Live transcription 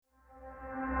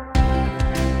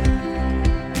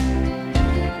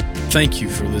Thank you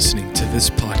for listening to this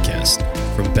podcast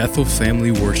from Bethel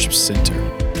Family Worship Center.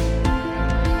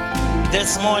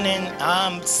 This morning,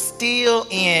 I'm still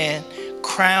in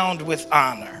Crowned with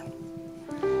Honor.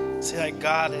 See, like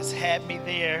God has had me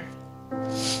there,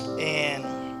 and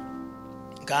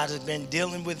God has been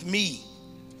dealing with me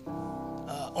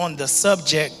on the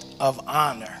subject of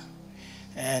honor.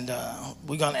 And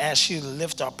we're going to ask you to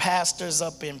lift our pastors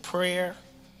up in prayer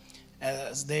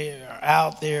as they are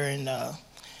out there and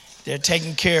they're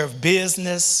taking care of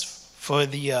business for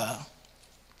the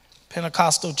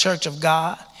Pentecostal Church of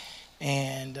God.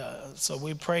 And so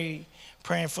we praying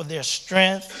for their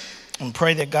strength and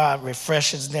pray that God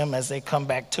refreshes them as they come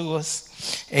back to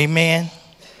us. Amen.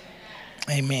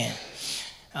 Amen.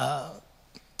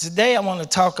 Today I want to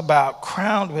talk about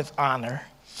Crowned with Honor.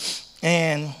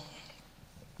 And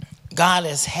God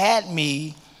has had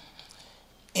me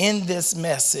in this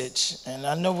message. And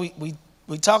I know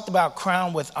we talked about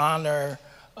Crowned with Honor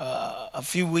a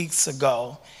few weeks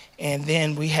ago. And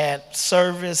then we had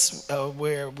service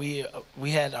where we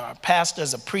had our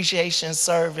pastor's appreciation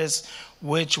service,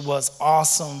 which was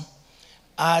awesome.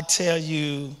 I tell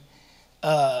you,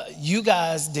 you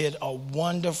guys did a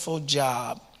wonderful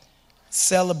job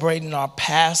celebrating our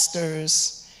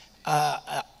pastors.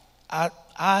 I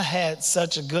had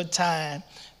such a good time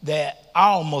that I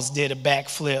almost did a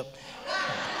backflip.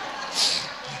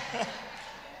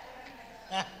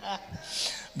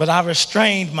 But I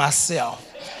restrained myself.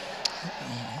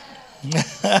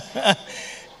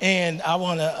 And I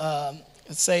want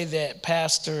to say that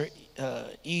Pastor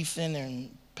Ethan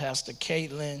and Pastor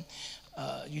Caitlin,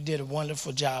 you did a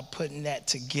wonderful job putting that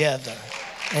together.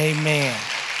 Amen.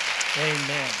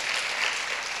 Amen.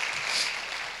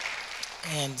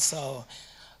 And so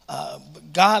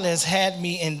God has had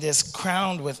me in this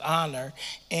Crowned with Honor,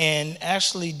 and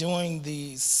actually during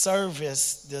the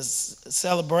service, this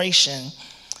celebration,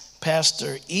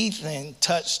 Pastor Ethan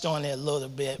touched on it a little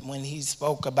bit when he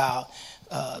spoke about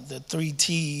the 3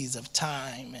 T's of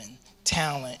time and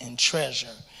talent and treasure.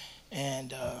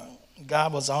 And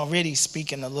God was already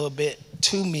speaking a little bit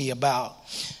to me about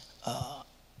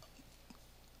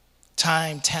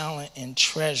time, talent, and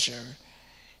treasure,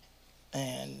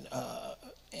 and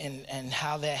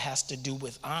how that has to do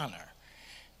with honor.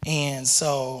 And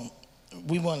so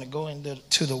we want to go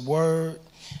into the Word.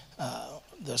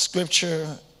 The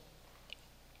scripture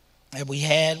that we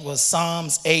had was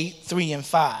Psalms 8, 3 and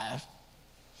 5.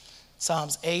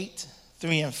 Psalms 8,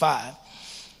 3 and 5.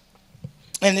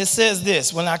 And it says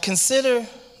this: when I consider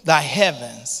thy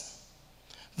heavens,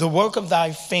 the work of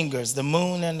thy fingers, the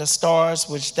moon and the stars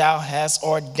which thou hast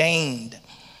ordained,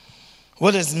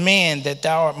 what is man that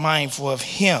thou art mindful of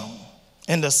him,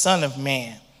 and the son of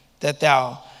man that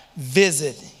thou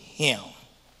visit him?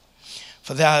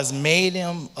 For thou hast made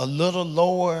him a little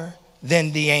lower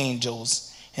than the angels,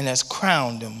 and has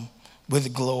crowned him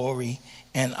with glory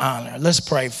and honor. Let's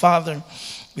pray. Father,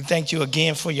 we thank you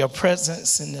again for your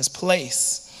presence in this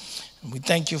place. And we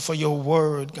thank you for your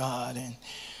word, God. And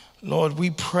Lord,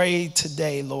 we pray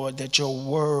today, Lord, that your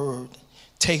word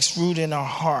takes root in our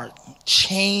heart,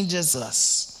 changes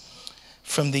us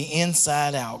from the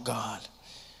inside out, God.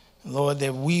 Lord,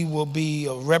 that we will be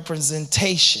a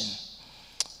representation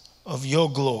of your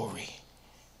glory.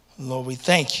 Lord, we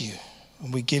thank you.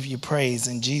 And we give you praise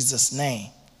in Jesus' name.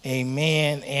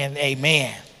 Amen and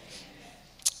amen.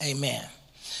 Amen.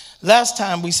 Last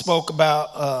time we spoke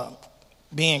about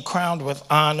being crowned with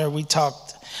honor. We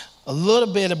talked a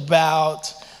little bit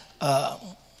about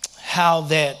how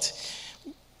that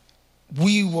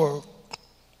we were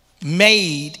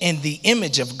made in the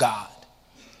image of God.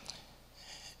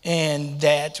 And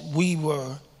that we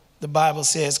were, the Bible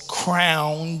says,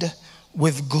 crowned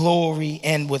with glory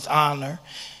and with honor.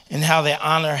 And how that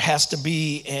honor has to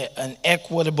be an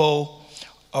equitable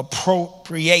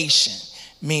appropriation,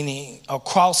 meaning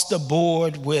across the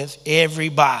board with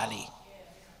everybody.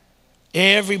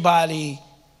 Everybody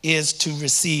is to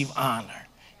receive honor.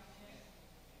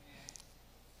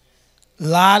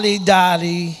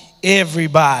 Lottie-dottie,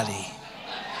 everybody.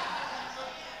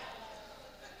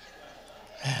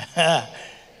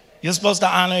 You're supposed to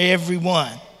honor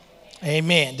everyone.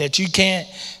 Amen. That you can't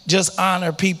just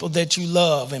honor people that you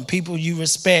love and people you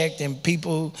respect and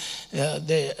people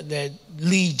that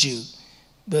lead you.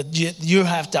 But you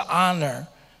have to honor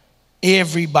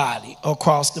everybody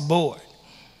across the board.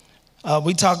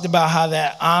 We talked about how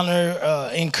that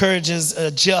honor encourages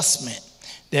adjustment.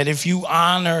 That if you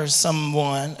honor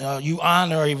someone, you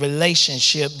honor a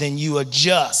relationship, then you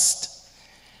adjust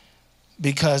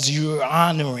because you're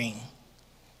honoring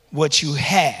what you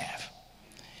have.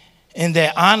 And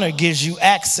that honor gives you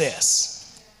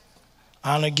access.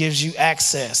 Honor gives you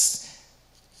access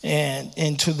and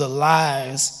into the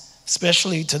lives,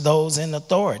 especially to those in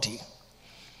authority.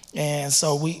 And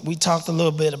so we talked a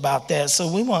little bit about that.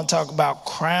 So we want to talk about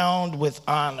crowned with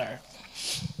honor,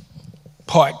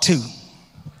 part 2.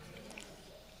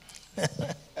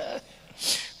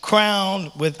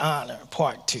 Crowned with honor,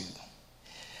 part 2.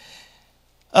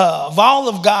 Of all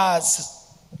of God's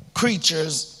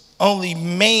creatures, only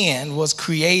man was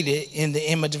created in the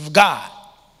image of God.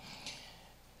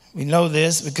 We know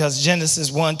this because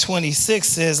Genesis 1:26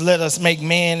 says, let us make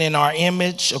man in our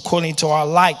image according to our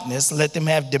likeness. Let them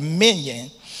have dominion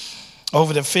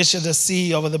over the fish of the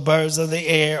sea, over the birds of the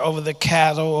air, over the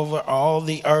cattle, over all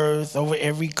the earth, over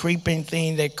every creeping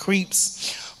thing that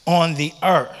creeps on the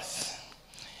earth.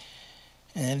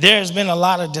 And there's been a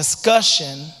lot of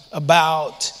discussion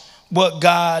about what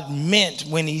God meant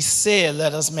when he said,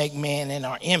 let us make man in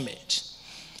our image.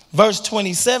 Verse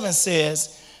 27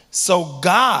 says, so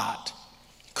God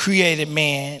created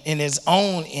man in his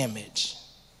own image.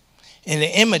 In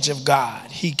the image of God,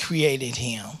 he created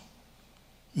him.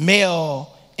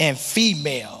 Male and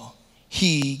female,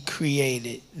 he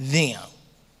created them.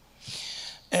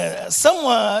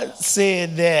 Someone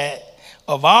said that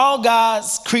of all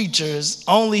God's creatures,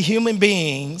 only human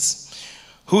beings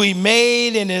who he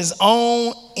made in his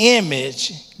own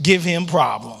image give him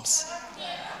problems.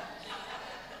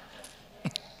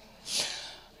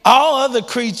 All other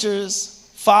creatures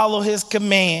follow his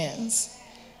commands.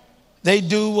 They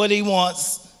do what he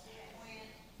wants.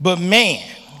 But man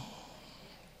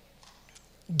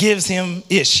gives him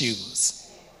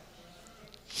issues.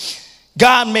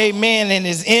 God made man in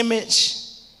his image,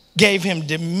 gave him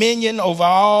dominion over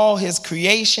all his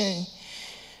creation,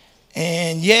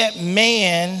 and yet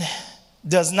man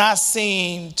does not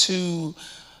seem to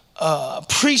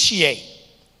appreciate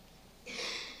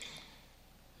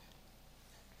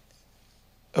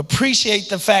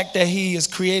the fact that he is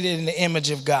created in the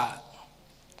image of God,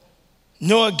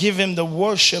 nor give him the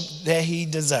worship that he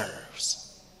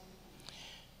deserves.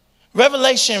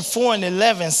 Revelation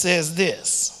 4:11 says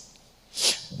this,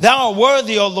 thou art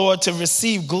worthy, O Lord, to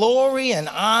receive glory and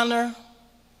honor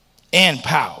and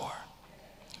power.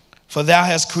 For thou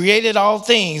hast created all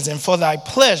things, and for thy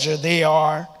pleasure they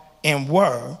are and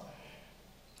were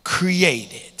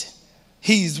created.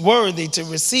 He's worthy to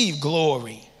receive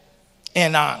glory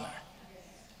and honor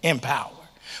and power.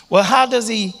 Well, how does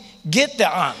he get the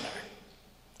honor?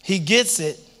 He gets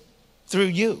it through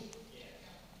you,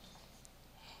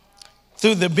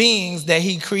 through the beings that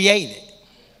he created.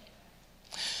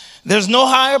 There's no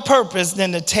higher purpose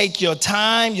than to take your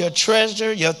time, your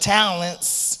treasure, your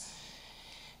talents,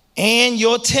 and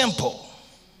your temple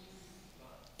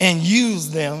and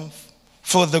use them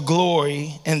for the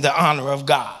glory and the honor of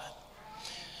God.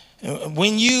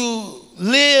 When you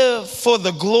live for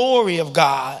the glory of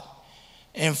God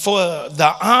and for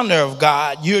the honor of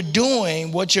God, you're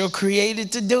doing what you're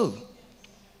created to do.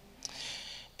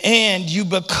 And you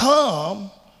become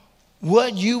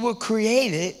what you were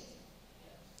created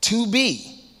to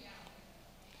be.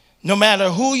 No matter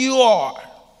who you are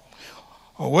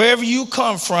or wherever you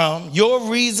come from, your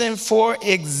reason for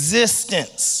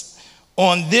existence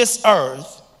on this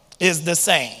earth is the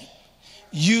same.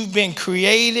 You've been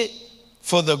created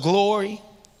for the glory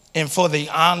and for the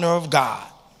honor of God.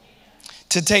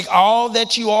 To take all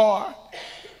that you are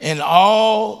and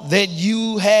all that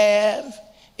you have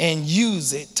and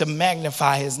use it to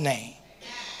magnify his name.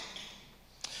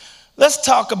 Let's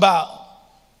talk about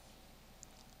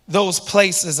those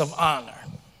places of honor.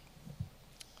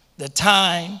 The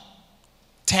time,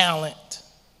 talent,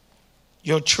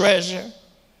 your treasure,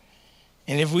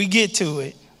 and if we get to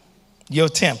it, your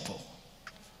temple.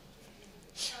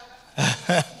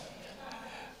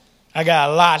 I got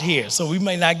a lot here, so we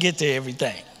may not get to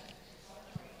everything.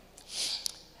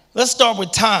 Let's start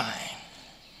with time.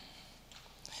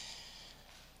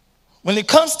 When it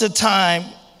comes to time,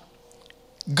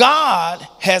 God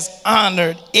has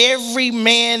honored every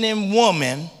man and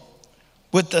woman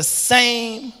with the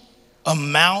same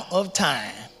amount of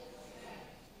time.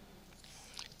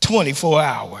 24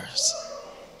 hours.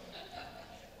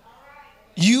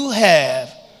 You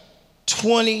have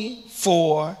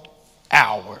 24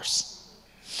 hours.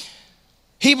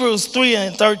 Hebrews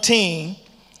 3:13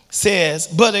 says,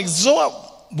 but exhort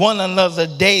one another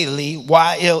daily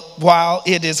while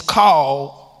it is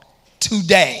called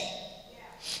today,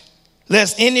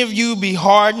 lest any of you be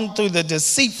hardened through the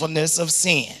deceitfulness of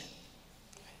sin.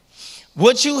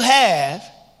 What you have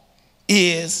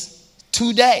is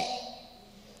today.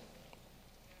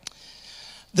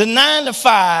 The 9 to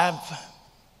 5,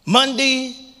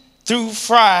 Monday through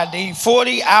Friday,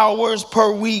 40 hours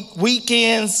per week,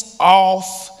 weekends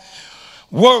off,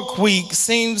 work week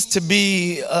seems to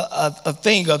be a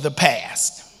thing of the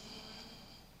past.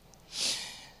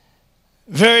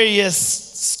 Various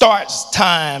start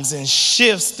times and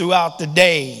shifts throughout the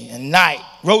day and night,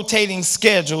 rotating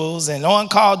schedules and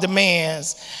on-call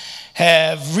demands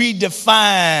have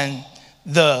redefined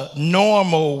the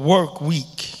normal work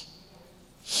week.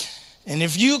 And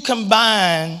if you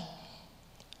combine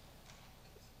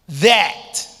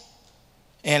that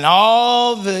and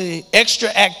all the extra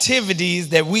activities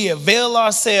that we avail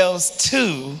ourselves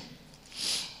to,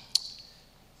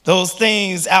 those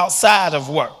things outside of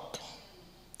work,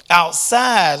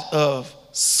 outside of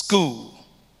school,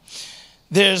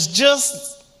 there's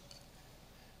just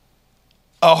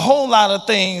a whole lot of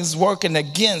things working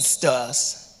against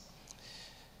us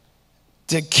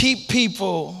to keep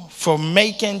people from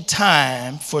making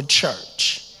time for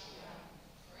church.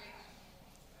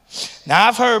 Now,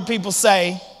 I've heard people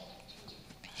say,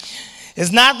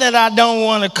 it's not that I don't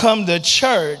want to come to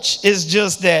church, it's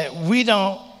just that we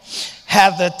don't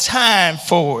have the time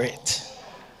for it.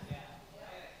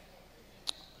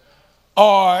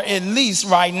 Or at least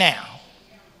right now.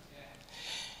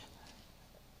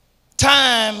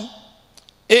 Time,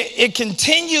 it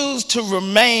continues to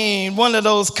remain one of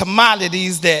those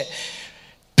commodities that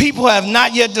people have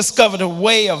not yet discovered a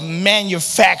way of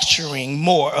manufacturing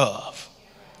more of.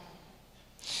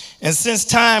 And since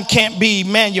time can't be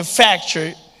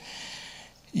manufactured,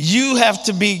 you have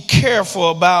to be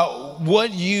careful about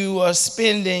what you are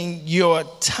spending your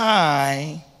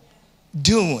time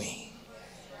doing.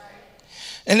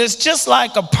 And it's just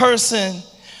like a person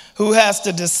who has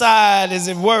to decide, is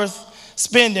it worth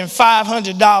spending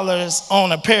 $500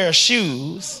 on a pair of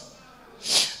shoes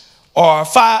or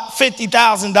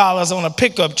 $50,000 on a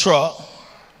pickup truck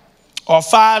or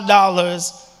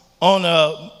 $5 on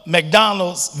a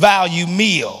McDonald's value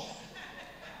meal?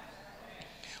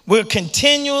 We're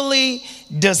continually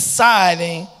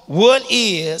deciding what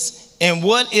is and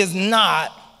what is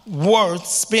not worth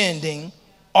spending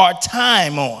our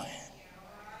time on.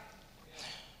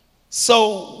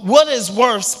 So what is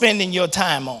worth spending your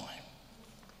time on?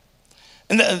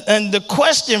 And the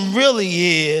question really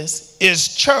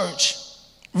is church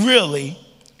really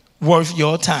worth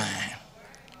your time?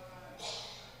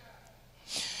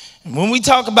 And when we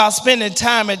talk about spending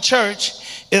time at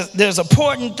church, there's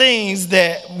important things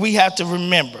that we have to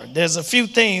remember. There's a few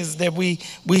things that we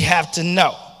have to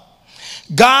know.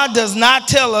 God does not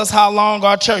tell us how long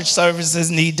our church services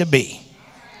need to be.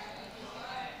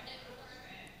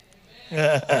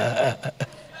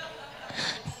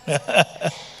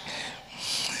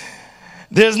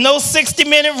 There's no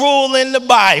 60-minute rule in the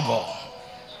Bible.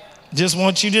 Just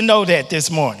want you to know that this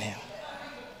morning.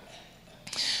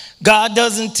 God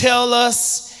doesn't tell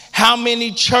us how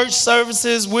many church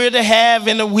services we're to have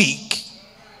in a week,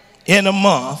 in a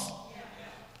month,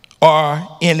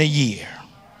 or in a year.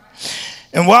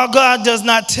 And while God does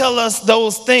not tell us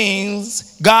those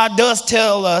things, God does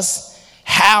tell us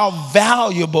how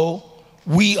valuable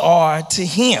we are to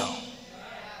him.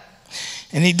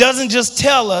 And he doesn't just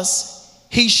tell us,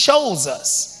 he shows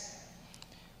us.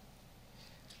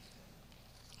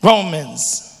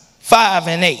 Romans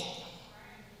 5:8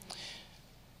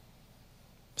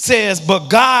 says, but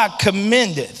God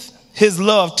commendeth his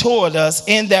love toward us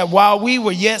in that while we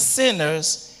were yet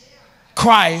sinners,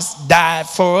 Christ died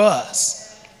for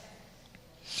us.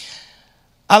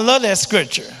 I love that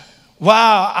scripture.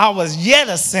 While I was yet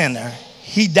a sinner,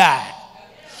 he died.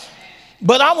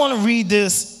 But I want to read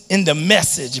this in the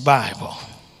Message Bible.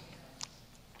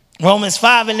 Romans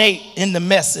 5:8 in the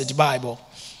Message Bible.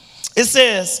 It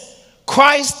says,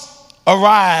 Christ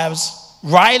arrives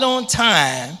right on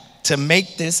time to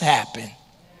make this happen.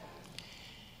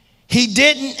 He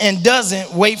didn't and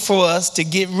doesn't wait for us to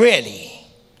get ready.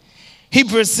 He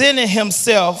presented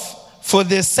himself for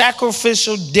this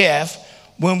sacrificial death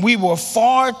when we were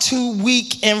far too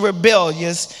weak and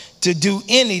rebellious to do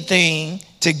anything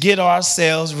to get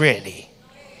ourselves ready.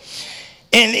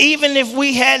 And even if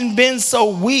we hadn't been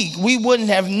so weak, we wouldn't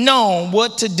have known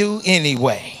what to do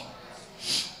anyway.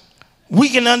 We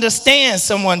can understand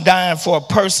someone dying for a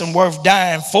person worth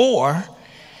dying for,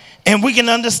 and we can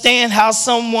understand how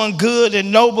someone good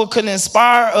and noble could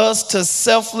inspire us to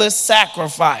selfless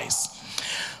sacrifice.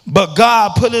 But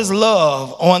God put his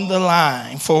love on the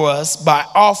line for us by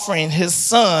offering his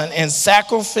son in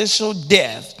sacrificial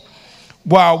death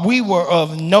while we were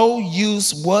of no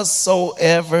use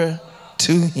whatsoever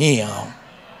to him.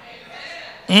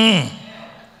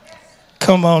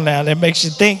 Come on now, that makes you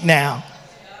think now.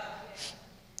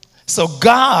 So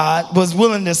God was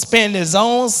willing to spend his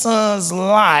own son's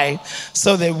life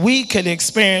so that we could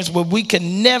experience what we could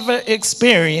never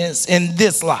experience in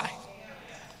this life.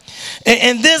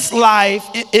 And this life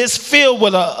is filled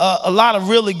with a lot of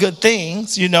really good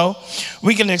things, you know.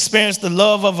 We can experience the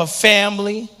love of a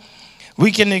family.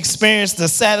 We can experience the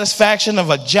satisfaction of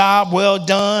a job well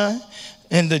done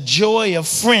and the joy of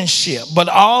friendship. But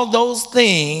all those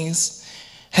things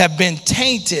have been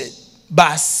tainted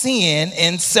by sin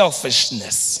and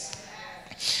selfishness.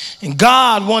 And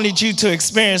God wanted you to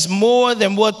experience more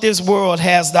than what this world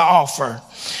has to offer.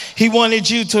 He wanted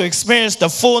you to experience the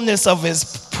fullness of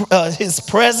his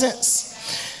presence,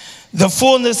 the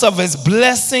fullness of his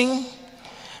blessing,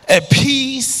 a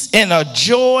peace and a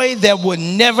joy that would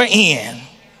never end.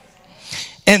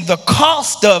 And the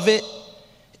cost of it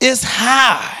is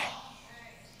high.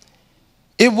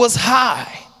 It was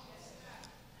high.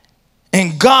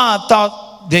 And God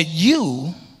thought that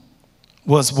you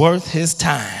was worth his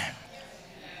time.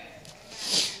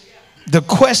 The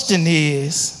question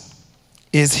is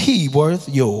he worth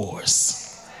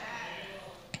yours?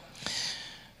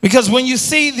 Because when you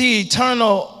see the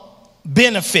eternal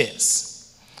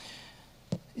benefits,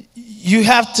 you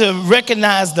have to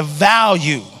recognize the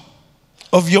value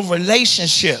of your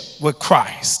relationship with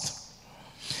Christ.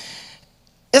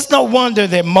 It's no wonder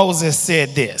that Moses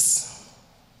said this.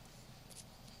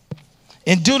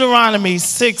 In Deuteronomy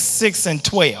 6 and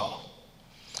 12.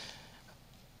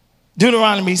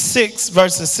 Deuteronomy 6,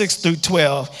 verses 6 through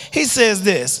 12. He says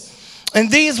this.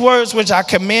 And these words which I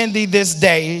command thee this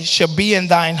day shall be in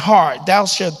thine heart. Thou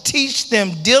shalt teach them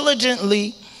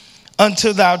diligently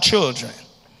unto thy children.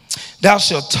 Thou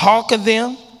shalt talk of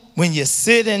them when you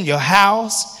sit in your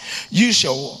house. You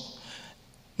shall,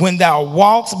 when thou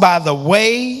walkst by the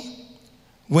way,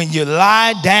 when you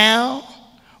lie down,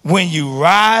 when you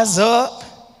rise up,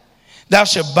 thou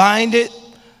shalt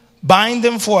bind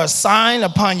them for a sign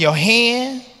upon your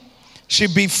hand,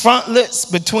 should be frontlets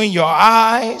between your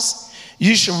eyes.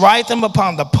 You should write them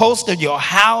upon the post of your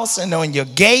house and on your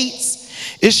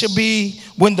gates. It should be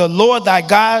when the Lord thy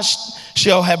God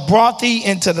shall have brought thee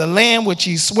into the land which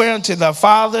he sware unto thy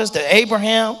fathers, to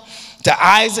Abraham, to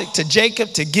Isaac, to Jacob,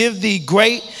 to give thee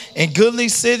great and goodly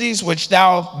cities which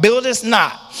thou buildest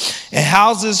not, and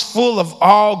houses full of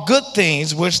all good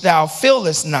things which thou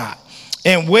fillest not,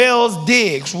 and wells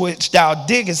digged which thou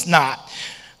diggest not,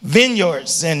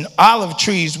 vineyards and olive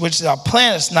trees which thou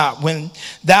plantest not. When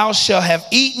thou shalt have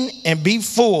eaten and be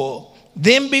full,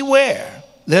 then beware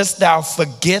lest thou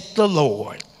forget the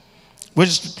Lord,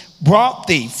 which brought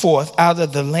thee forth out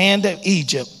of the land of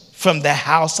Egypt from the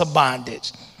house of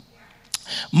bondage.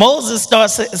 Moses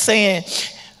starts saying,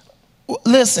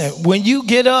 listen, when you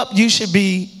get up, you should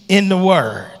be in the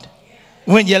word.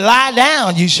 When you lie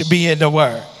down, you should be in the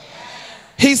word.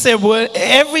 He said, well,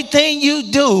 everything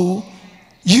you do,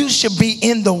 you should be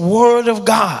in the word of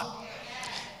God.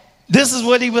 This is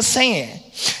what he was saying.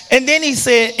 And then he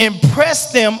said,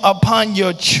 impress them upon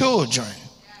your children.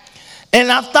 And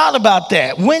I thought about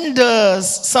that. When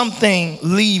does something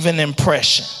leave an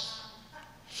impression?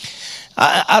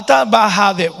 I thought about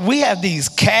how that we have these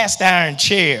cast iron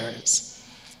chairs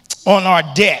on our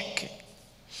deck,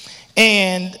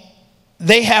 and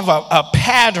they have a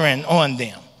pattern on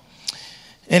them.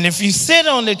 And if you sit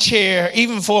on the chair,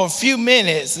 even for a few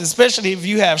minutes, especially if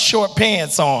you have short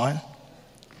pants on,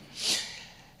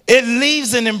 it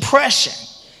leaves an impression.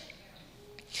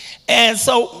 And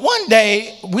so one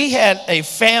day we had a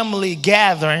family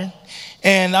gathering,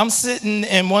 and I'm sitting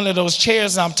in one of those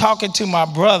chairs and I'm talking to my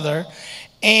brother,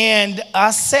 and I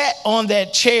sat on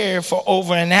that chair for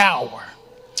over an hour.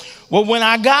 Well, when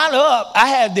I got up, I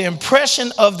had the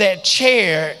impression of that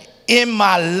chair in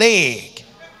my leg.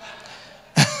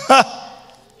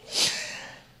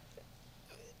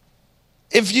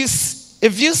 If you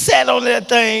sat on that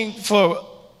thing for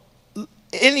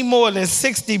any more than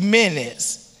 60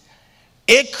 minutes,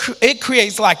 it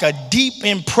creates like a deep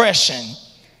impression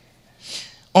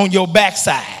on your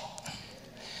backside.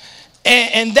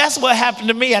 And that's what happened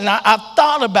to me. And I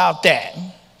thought about that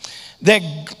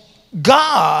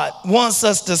God wants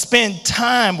us to spend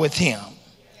time with him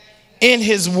in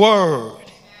his word,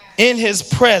 in his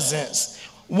presence.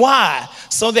 Why?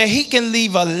 So that he can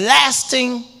leave a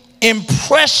lasting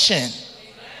impression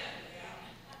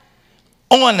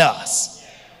on us.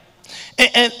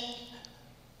 And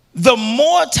the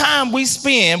more time we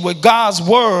spend with God's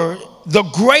word, the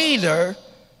greater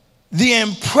the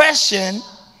impression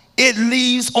it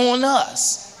leaves on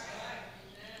us.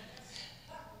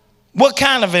 What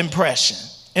kind of impression?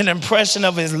 An impression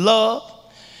of his love,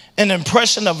 an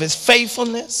impression of his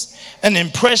faithfulness, an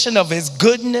impression of his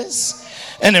goodness,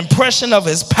 an impression of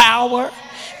his power,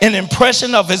 an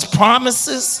impression of his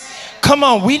promises. Come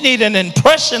on, we need an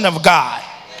impression of God.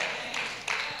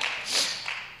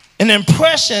 An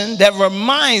impression that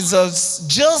reminds us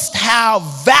just how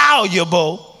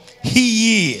valuable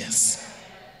he is.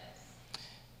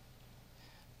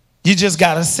 You just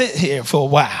got to sit here for a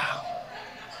while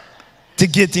to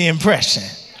get the impression.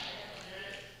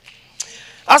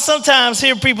 I sometimes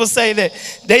hear people say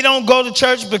that they don't go to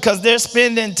church because they're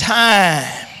spending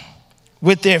time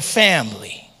with their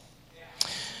family.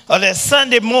 Or that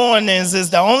Sunday mornings is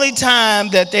the only time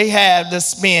that they have to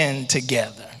spend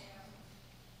together.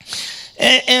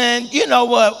 And you know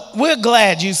what? We're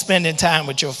glad you're spending time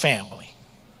with your family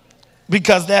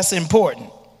because that's important.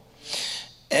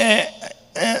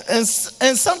 And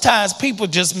sometimes people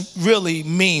just really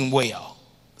mean well.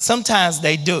 Sometimes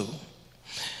they do.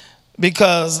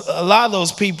 Because a lot of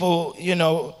those people, you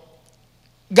know,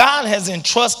 God has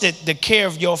entrusted the care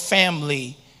of your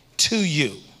family to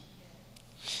you.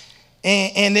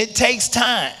 And it takes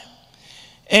time.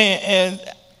 And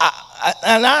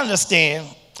I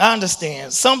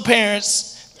understand. Some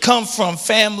parents come from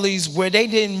families where they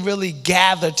didn't really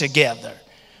gather together.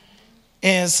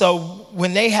 And so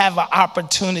when they have an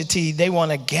opportunity, they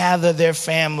want to gather their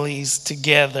families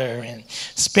together and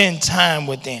spend time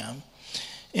with them.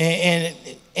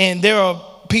 And there are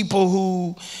people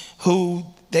who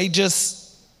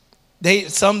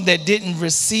some that didn't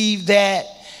receive that,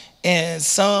 and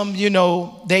some, you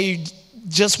know, they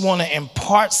just want to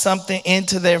impart something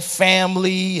into their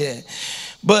family.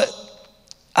 But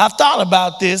I've thought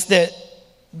about this, that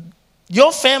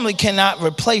your family cannot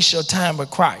replace your time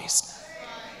with Christ.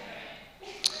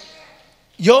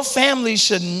 Your family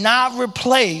should not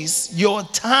replace your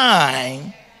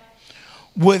time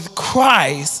with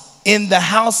Christ in the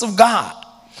house of God.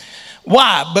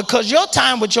 Why? Because your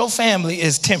time with your family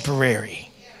is temporary.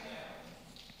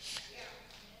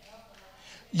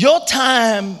 Your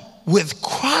time with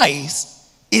Christ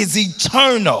is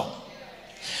eternal.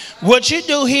 What you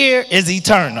do here is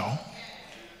eternal.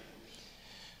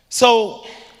 So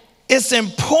it's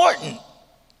important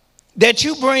that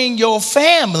you bring your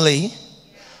family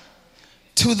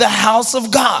to the house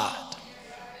of God.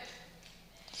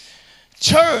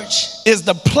 Church is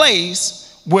the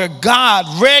place where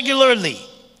God regularly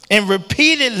and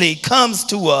repeatedly comes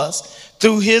to us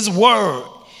through his word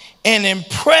and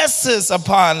impresses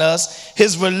upon us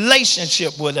his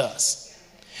relationship with us.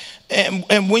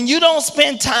 And when you don't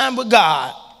spend time with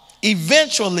God,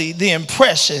 eventually the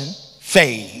impression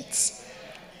fades.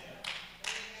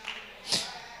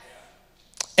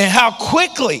 And how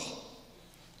quickly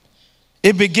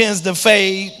it begins to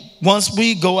fade once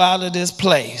we go out of this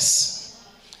place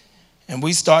and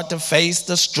we start to face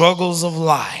the struggles of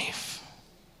life.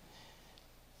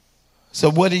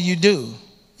 So what do?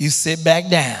 You sit back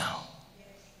down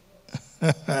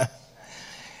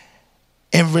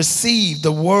and receive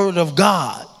the word of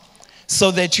God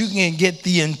so that you can get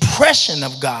the impression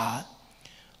of God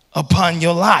upon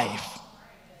your life.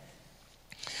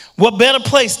 What better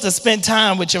place to spend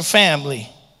time with your family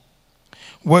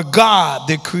where God,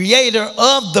 the creator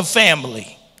of the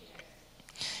family,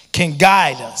 can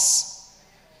guide us,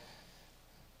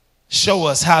 show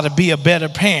us how to be a better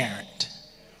parent,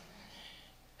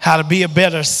 how to be a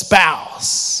better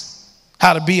spouse,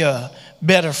 how to be a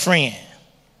better friend.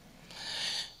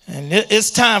 And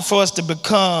it's time for us to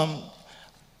become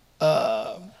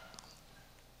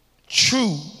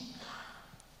true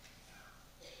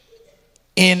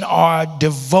in our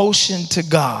devotion to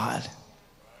God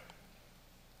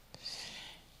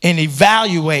and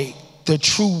evaluate the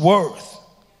true worth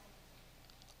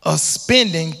of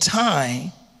spending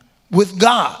time with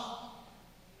God.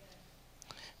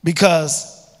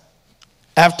 Because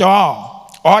after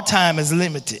all, our time is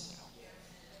limited.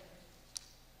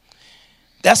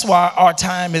 That's why our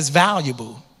time is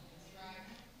valuable.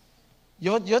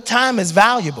 Your time is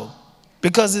valuable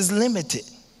because it's limited.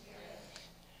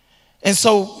 And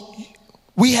so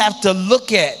we have to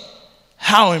look at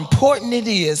how important it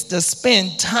is to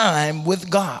spend time with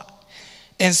God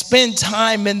and spend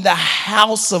time in the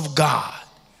house of God.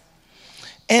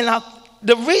 And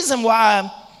the reason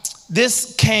why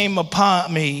this came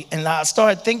upon me and I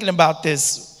started thinking about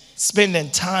this,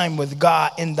 spending time with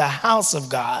God in the house of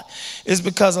God, is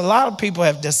because a lot of people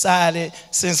have decided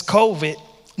since COVID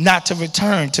not to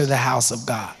return to the house of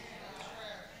God.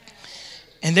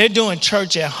 And they're doing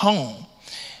church at home.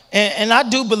 And I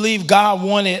do believe God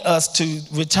wanted us to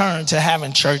return to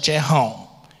having church at home.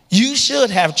 You should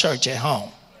have church at home.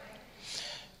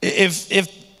 If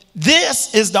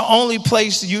this is the only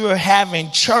place you're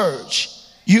having church,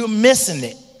 you're missing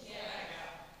it.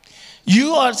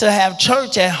 You are to have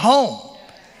church at home.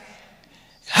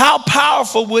 How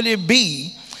powerful would it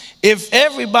be if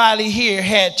everybody here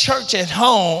had church at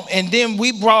home, and then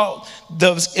we brought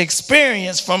the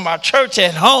experience from our church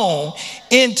at home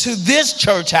into this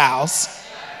church house?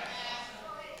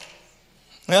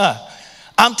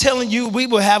 I'm telling you, we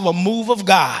will have a move of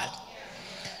God.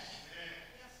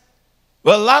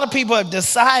 Well, a lot of people have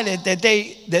decided that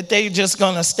they just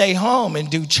going to stay home and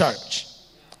do church.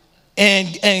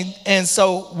 And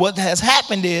so what has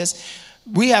happened is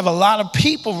we have a lot of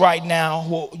people right now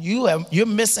who you're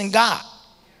missing God.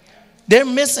 They're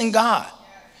missing God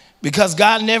because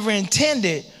God never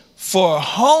intended for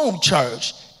home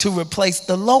church to replace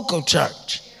the local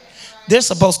church. They're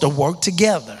supposed to work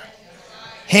together,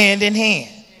 hand in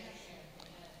hand.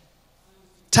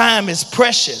 Time is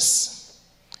precious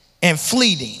and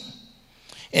fleeting.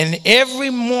 And every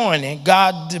morning,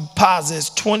 God deposits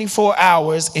 24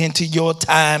 hours into your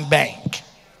time bank.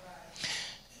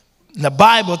 The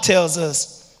Bible tells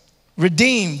us,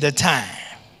 redeem the time,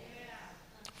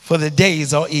 for the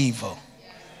days are evil.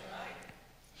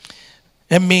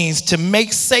 It means to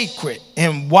make sacred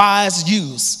and wise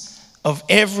use of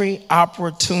every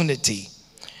opportunity.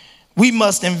 We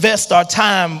must invest our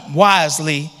time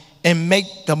wisely and make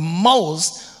the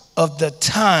most of the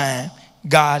time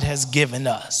God has given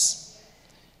us.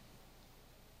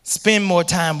 Spend more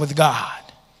time with God.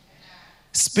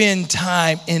 Spend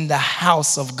time in the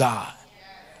house of God.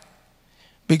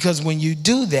 Because when you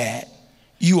do that,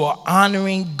 you are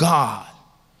honoring God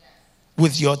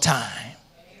with your time.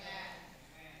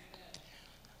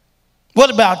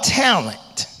 What about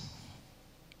talent?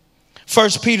 1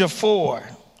 Peter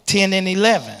 4:10 and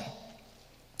 11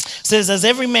 says, as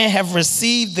every man have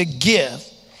received the gift,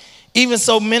 even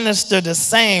so minister the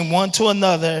same one to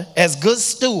another as good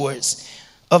stewards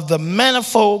of the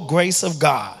manifold grace of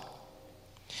God.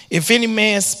 If any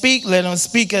man speak, let him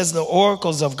speak as the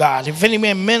oracles of God. If any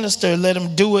man minister, let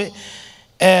him do it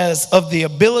as of the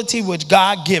ability which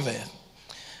God giveth,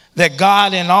 that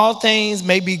God in all things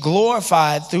may be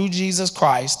glorified through Jesus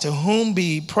Christ, to whom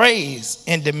be praise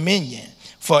and dominion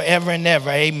forever and ever.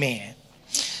 Amen.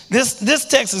 This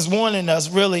text is warning us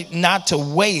really not to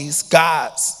waste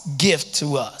God's gift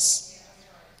to us.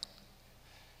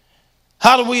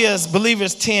 How do we as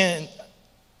believers tend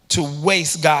to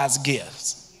waste God's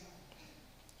gifts?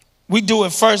 We do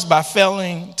it first by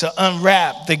failing to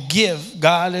unwrap the gift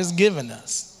God has given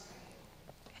us.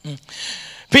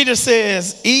 Peter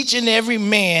says each and every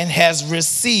man has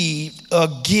received a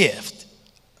gift,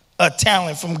 a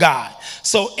talent from God.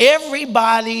 So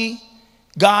everybody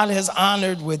God has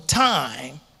honored with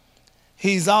time,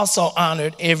 he's also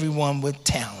honored everyone with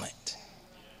talent.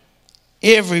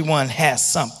 Everyone has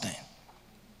something.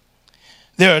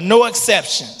 There are no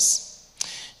exceptions.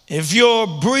 If you're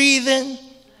breathing,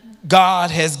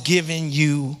 God has given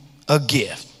you a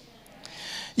gift.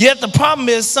 Yet the problem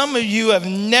is some of you have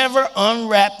never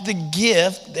unwrapped the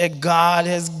gift that God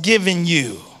has given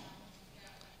you.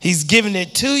 He's given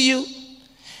it to you.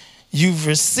 You've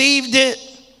received it,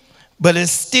 but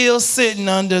it's still sitting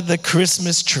under the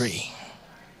Christmas tree.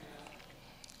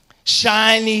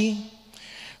 Shiny,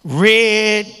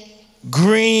 red,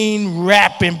 green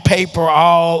wrapping paper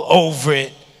all over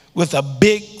it with a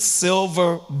big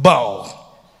silver bow.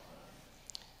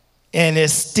 And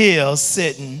it's still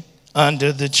sitting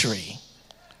under the tree.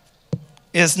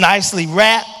 It's nicely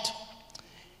wrapped.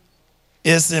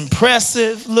 It's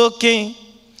impressive looking,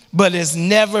 but it's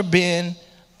never been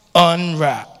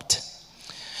unwrapped.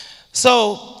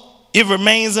 So it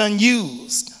remains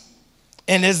unused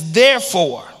and is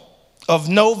therefore of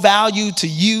no value to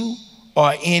you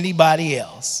or anybody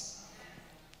else.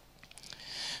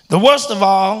 The worst of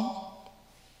all,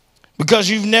 because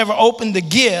you've never opened the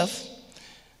gift,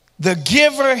 the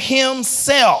giver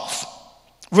himself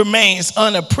remains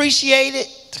unappreciated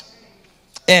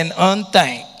and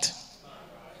unthanked.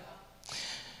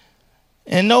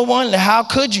 And no wonder, how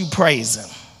could you praise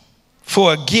him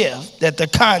for a gift that the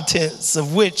contents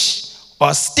of which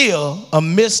are still a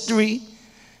mystery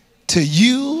to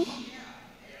you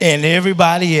and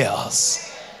everybody else?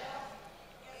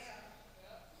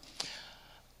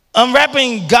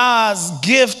 Unwrapping God's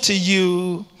gift to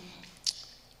you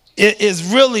is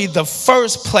really the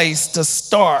first place to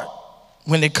start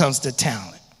when it comes to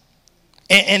talent.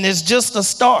 And it's just a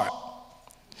start.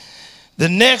 The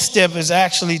next step is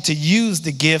actually to use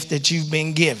the gift that you've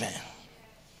been given.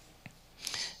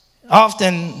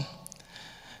 Often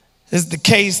it's the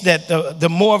case that the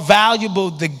more valuable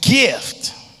the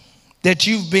gift that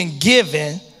you've been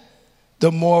given,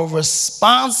 the more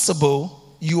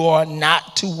responsible you are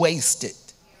not to waste it.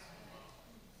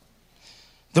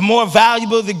 The more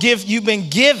valuable the gift you've been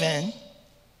given,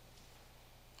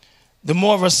 the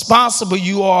more responsible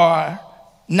you are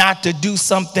not to do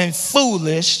something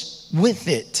foolish with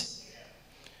it.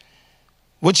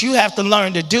 What you have to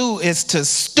learn to do is to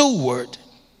steward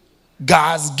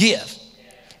God's gift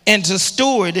and to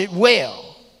steward it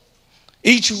well.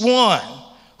 Each one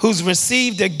who's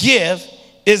received a gift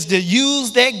is to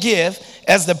use that gift,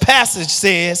 as the passage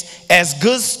says, as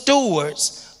good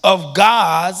stewards of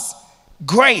God's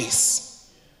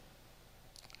grace.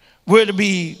 We're to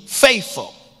be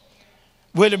faithful.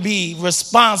 We're to be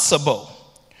responsible.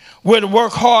 We're to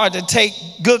work hard to take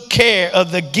good care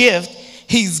of the gift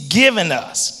he's given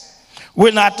us.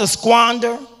 We're not to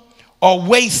squander or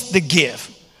waste the gift.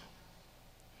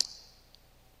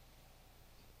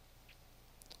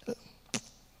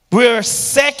 We're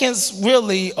seconds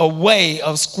really away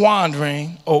of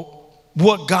squandering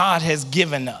what God has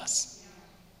given us.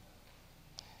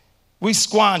 We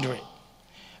squander it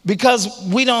because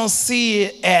we don't see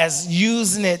it as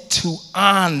using it to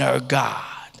honor God.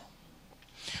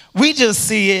 We just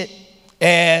see it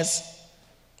as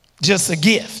just a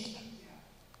gift.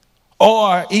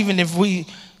 Or even if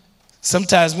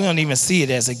sometimes we don't even see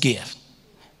it as a gift.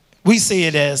 We see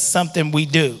it as something we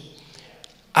do.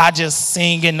 I just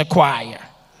sing in the choir.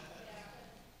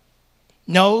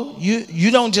 No,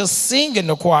 you don't just sing in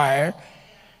the choir.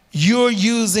 You're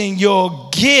using your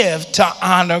gift to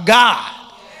honor God.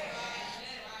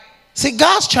 See,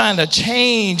 God's trying to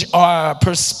change our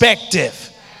perspective.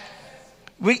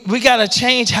 We got to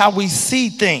change how we see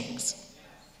things.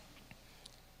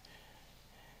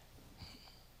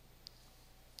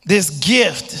 This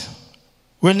gift,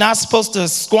 we're not supposed to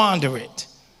squander it.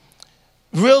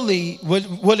 Really,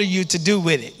 what are you to do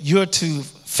with it? You're to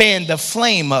fan the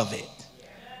flame of it.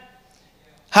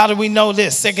 How do we know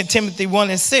this? 2 Timothy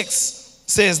 1:6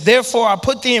 says, therefore I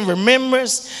put thee in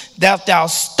remembrance that thou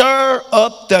stir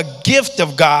up the gift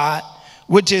of God,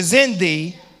 which is in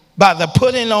thee by the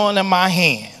putting on of my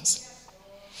hands.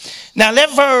 Now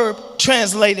that verb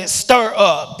translated stir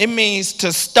up, it means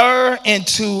to stir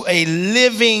into a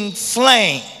living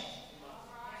flame,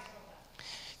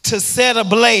 to set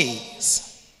ablaze.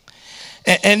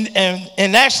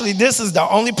 And actually, this is the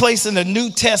only place in the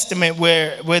New Testament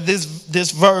where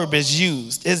this verb is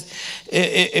used.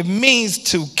 It means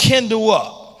to kindle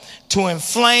up, to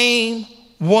inflame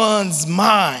one's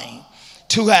mind,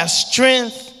 to have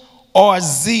strength or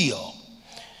zeal.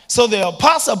 So the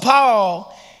Apostle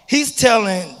Paul, he's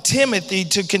telling Timothy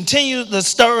to continue to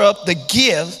stir up the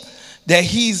gift that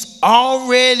he's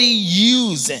already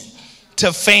using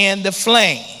to fan the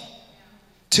flame,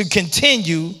 to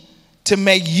continue to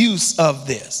make use of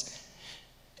this.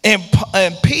 And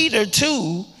Peter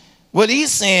too, what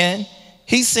he's saying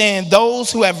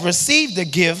those who have received the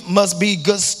gift must be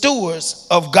good stewards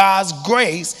of God's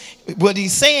grace. What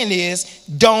he's saying is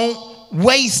don't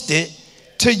waste it,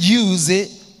 to use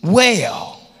it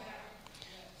well.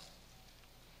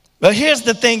 But here's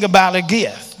the thing about a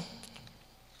gift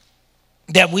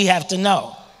that we have to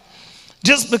know.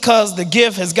 Just because the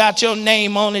gift has got your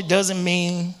name on it doesn't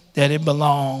mean that it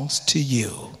belongs to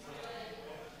you.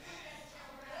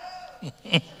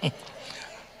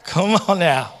 Come on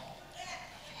now.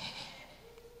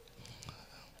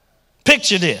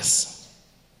 Picture this.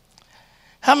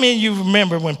 How many of you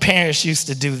remember when parents used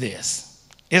to do this?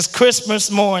 It's Christmas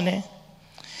morning.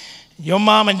 Your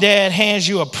mom and dad hands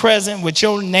you a present with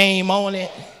your name on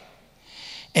it.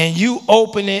 And you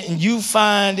open it and you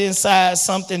find inside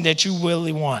something that you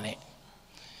really wanted.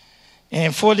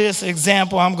 And for this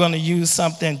example, I'm going to use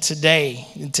something today,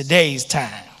 in today's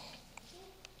time.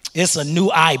 It's a new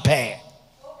iPad.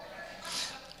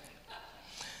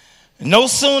 No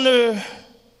sooner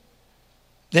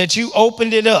that you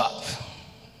opened it up,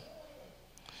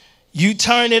 you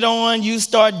turn it on, you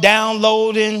start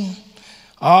downloading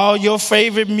all your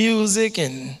favorite music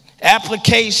and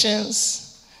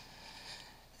applications,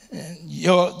 and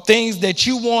your things that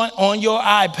you want on your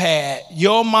iPad.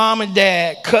 Your mom and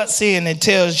dad cuts in and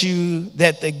tells you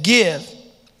that the gift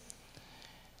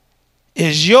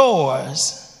is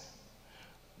yours,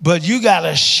 but you got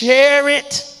to share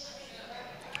it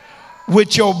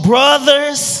with your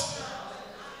brothers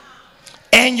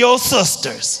and your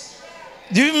sisters.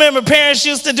 Do you remember parents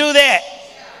used to do that?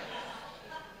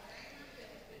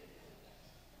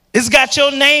 It's got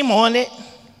your name on it.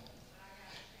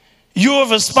 You're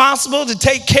responsible to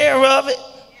take care of it.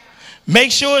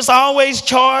 Make sure it's always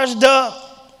charged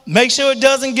up. Make sure it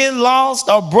doesn't get lost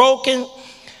or broken.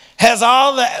 Has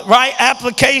all the right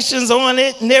applications on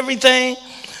it and everything.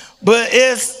 But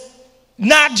it's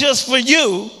not just for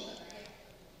you.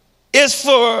 It's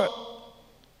for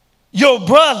your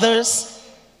brothers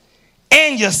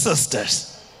and your sisters.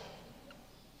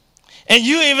 And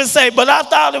you even say, but I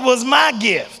thought it was my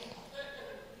gift.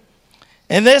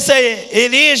 And they say,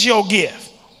 it is your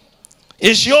gift.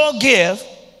 It's your gift,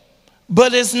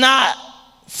 but it's not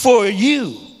for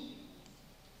you.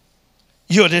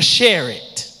 You're to share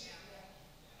it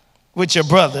with your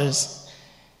brothers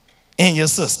and your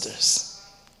sisters.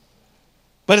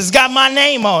 But it's got my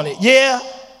name on it. Yeah.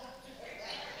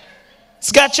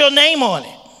 It's got your name on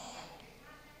it.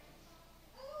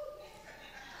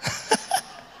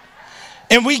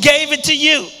 And we gave it to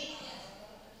you.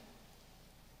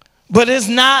 But it's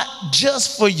not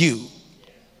just for you.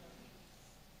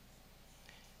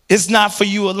 It's not for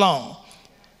you alone.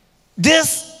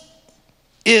 This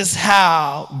is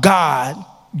how God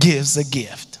gives a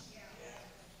gift.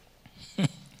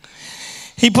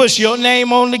 He puts your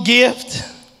name on the gift.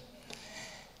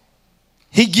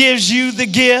 He gives you the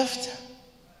gift.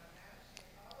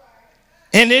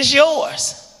 And it's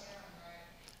yours.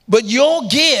 But your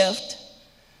gift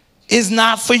is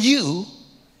not for you.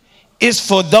 It's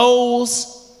for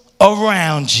those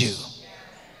around you.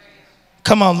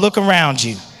 Come on, look around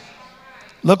you.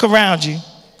 Look around you.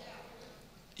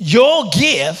 Your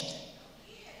gift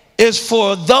is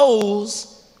for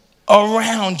those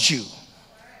around you.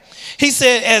 He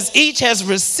said, as each has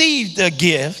received a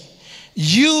gift,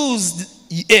 use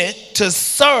it to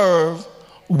serve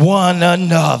one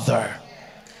another.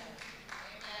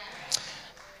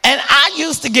 And I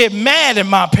used to get mad at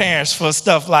my parents for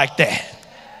stuff like that.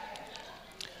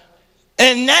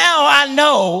 And now I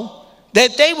know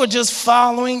that they were just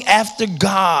following after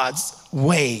God's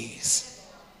ways.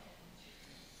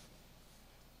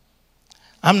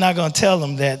 I'm not going to tell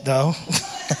them that, though.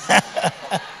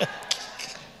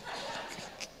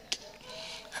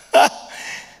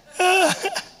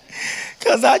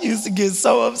 Because I used to get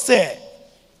so upset.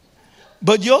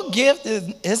 But your gift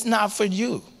is not for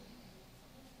you.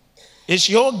 It's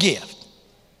your gift,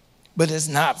 but it's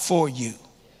not for you.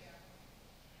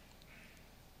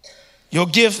 Your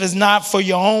gift is not for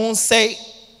your own sake.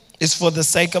 It's for the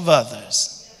sake of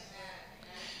others.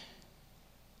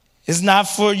 It's not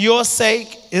for your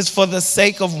sake. It's for the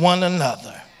sake of one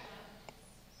another.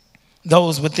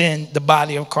 Those within the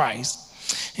body of Christ.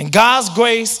 And God's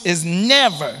grace is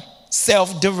never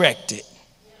self-directed.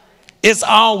 It's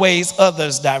always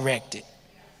others directed.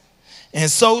 And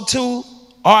so too,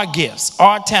 our gifts,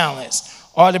 our talents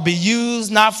are to be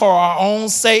used not for our own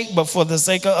sake, but for the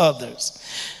sake of others.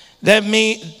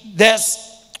 That's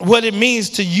what it means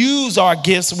to use our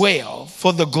gifts well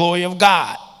for the glory of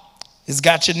God. It's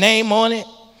got your name on it,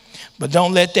 but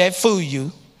don't let that fool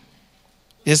you.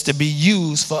 It's to be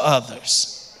used for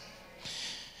others.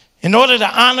 In order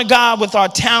to honor God with our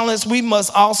talents, we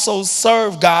must also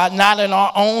serve God, not in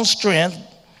our own strength,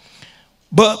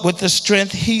 but with the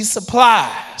strength He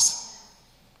supplies.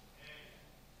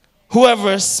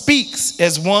 Whoever speaks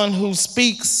as one who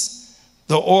speaks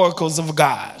the oracles of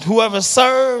God. Whoever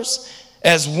serves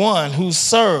as one who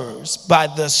serves by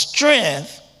the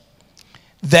strength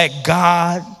that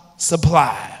God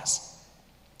supplies.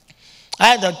 I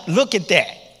had to look at that.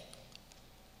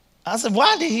 I said,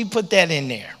 why did He put that in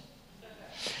there?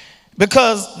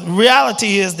 Because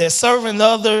reality is that serving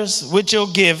others with your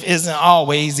gift isn't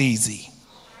always easy.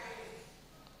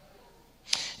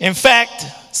 In fact,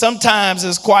 sometimes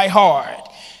it's quite hard.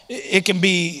 It can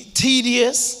be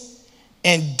tedious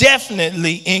and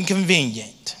definitely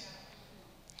inconvenient.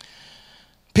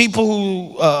 People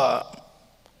who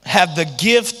have the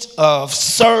gift of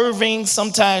serving,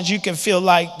 sometimes you can feel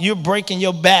like you're breaking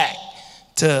your back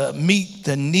to meet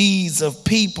the needs of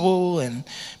people and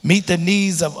meet the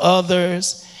needs of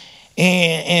others.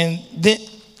 And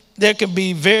there can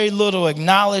be very little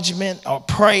acknowledgement or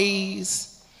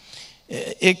praise.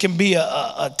 It can be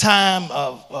a time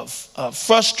of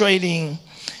frustrating,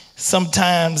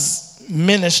 sometimes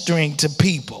ministering to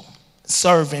people,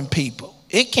 serving people.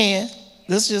 It can.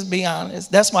 Let's just be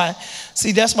honest. That's why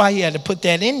He had to put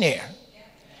that in there.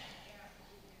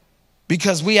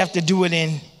 Because we have to do it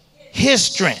in His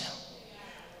strength.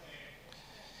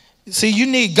 See, you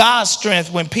need God's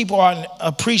strength when people aren't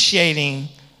appreciating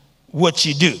what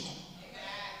you do.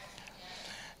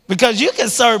 Because you can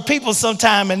serve people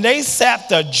sometime and they sap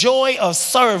the joy of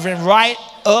serving right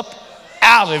up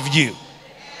out of you.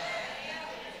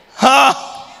 Huh?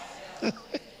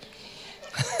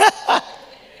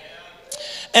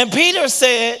 And Peter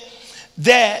said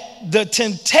that the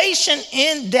temptation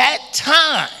in that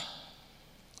time,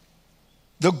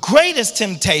 the greatest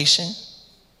temptation,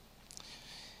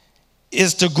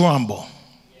 is to grumble.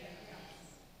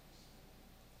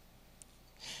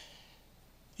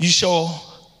 You show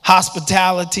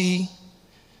hospitality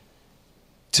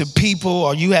to people,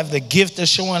 or you have the gift of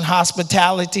showing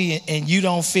hospitality and you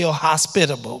don't feel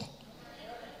hospitable.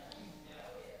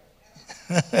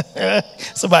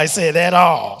 Somebody said at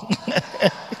all.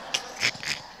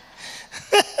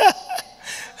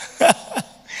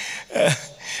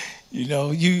 You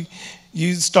know,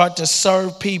 you start to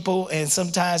serve people, and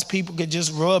sometimes people could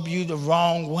just rub you the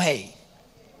wrong way.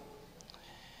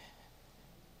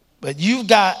 But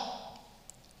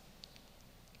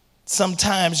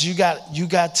sometimes you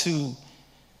got to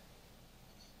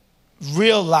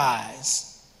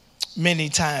realize many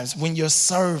times when you're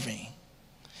serving,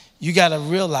 you got to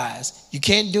realize you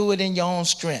can't do it in your own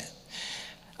strength.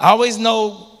 I always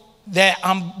know that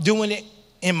I'm doing it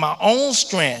in my own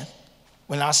strength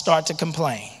when I start to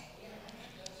complain.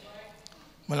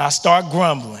 When I start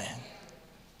grumbling,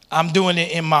 I'm doing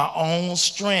it in my own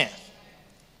strength.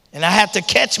 And I have to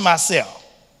catch myself.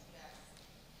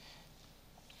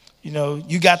 You know,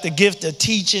 you got the gift of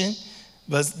teaching,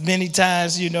 but many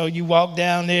times, you know, you walk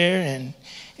down there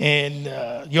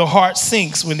and your heart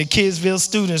sinks when the Kidsville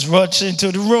students rush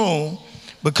into the room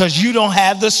because you don't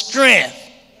have the strength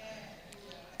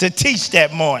to teach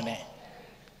that morning.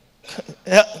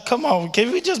 Come on,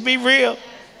 can we just be real?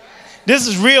 This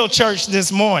is real church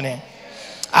this morning.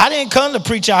 I didn't come to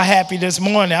preach y'all happy this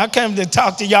morning. I came to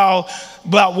talk to y'all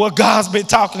about what God's been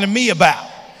talking to me about.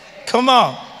 Come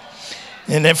on.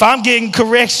 And if I'm getting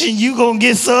correction, you gonna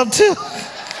get some too.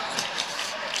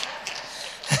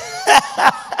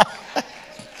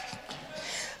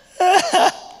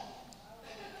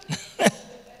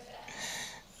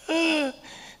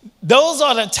 Those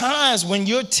are the times when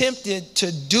you're tempted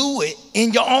to do it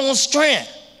in your own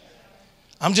strength.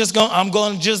 I'm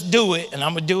going to just do it, and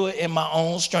I'm going to do it in my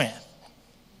own strength.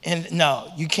 And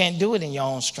no, you can't do it in your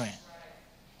own strength.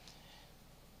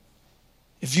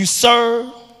 If you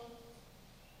serve,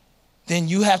 then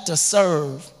you have to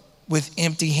serve with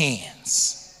empty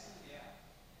hands.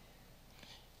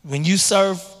 When you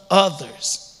serve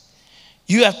others,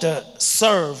 you have to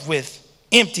serve with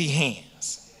empty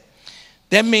hands.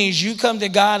 That means you come to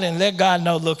God and let God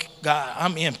know, look, God,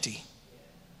 I'm empty.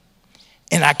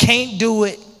 And I can't do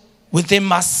it within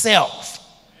myself.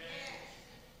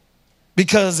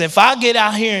 Because if I get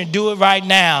out here and do it right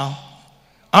now,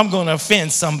 I'm going to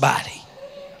offend somebody.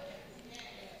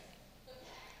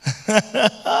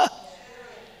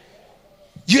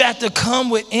 You have to come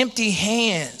with empty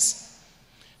hands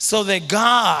so that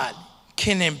God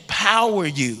can empower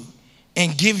you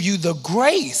and give you the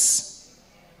grace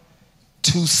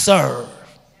to serve,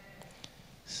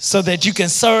 so that you can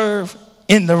serve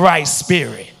in the right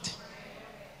spirit.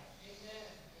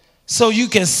 So you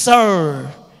can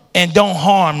serve and don't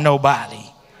harm nobody.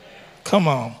 Come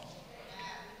on.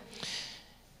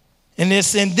 And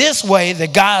it's in this way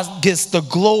that God gets the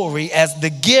glory as the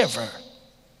giver,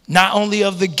 not only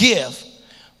of the gift,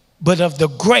 but of the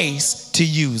grace to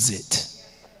use it.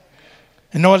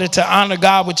 In order to honor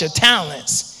God with your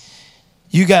talents,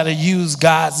 you got to use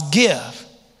God's gift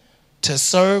to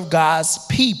serve God's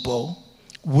people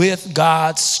with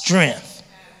God's strength.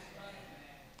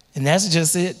 And that's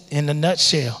just it in a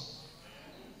nutshell.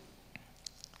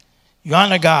 You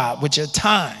honor God with your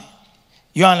time.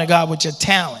 You honor God with your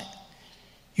talent.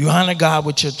 You honor God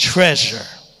with your treasure.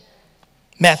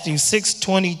 Matthew 6,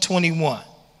 20, 21.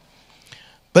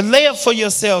 But lay up for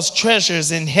yourselves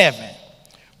treasures in heaven,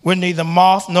 where neither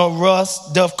moth nor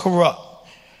rust doth corrupt,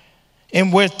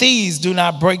 and where thieves do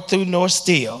not break through nor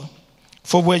steal.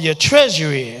 For where your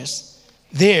treasure is,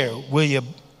 there will your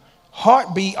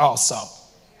heart be also.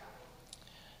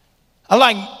 I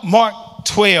like Mark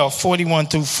 12, 41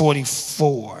 through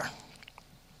 44.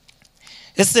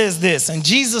 It says this, and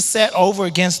Jesus sat over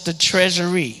against the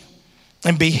treasury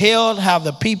and beheld how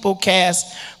the people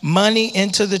cast money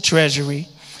into the treasury,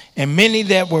 and many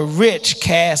that were rich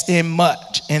cast in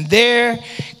much. And there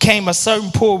came a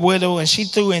certain poor widow, and she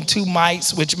threw in 2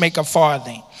 mites, which make a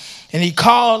farthing. And he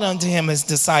called unto him his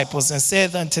disciples and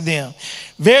said unto them,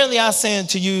 verily I say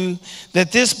unto you,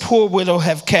 that this poor widow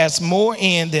have cast more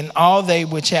in than all they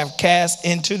which have cast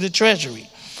into the treasury.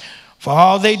 For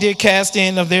all they did cast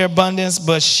in of their abundance,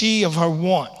 but she of her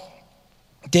want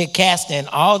did cast in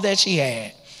all that she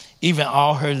had, even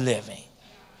all her living.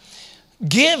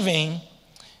 Giving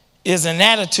is an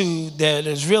attitude that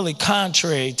is really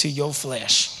contrary to your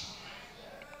flesh.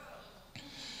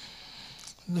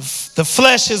 The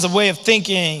flesh is a way of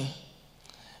thinking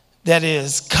that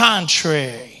is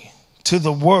contrary to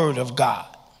the word of God.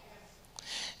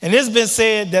 And it's been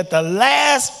said that the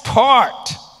last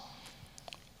part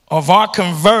of our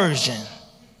conversion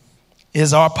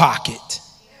is our pocket.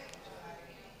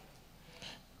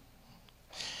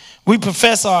 We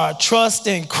profess our trust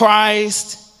in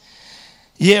Christ,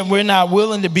 yet we're not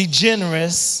willing to be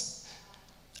generous.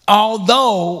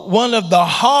 Although one of the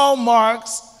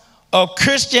hallmarks of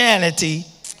Christianity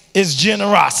is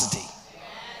generosity.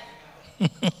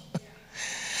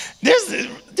 There's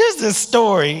this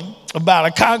story about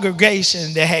a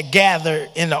congregation that had gathered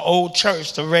in the old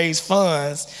church to raise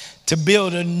funds to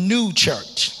build a new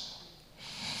church.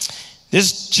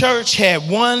 This church had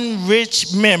one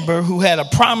rich member who had a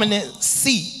prominent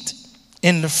seat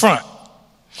in the front.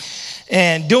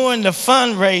 And during the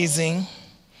fundraising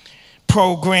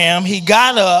program, he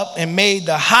got up and made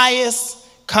the highest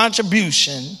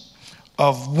contribution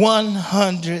of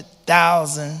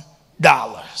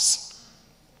 $100,000.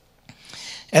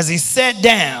 As he sat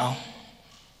down,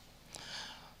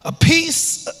 a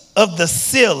piece of the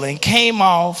ceiling came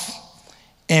off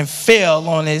and fell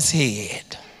on his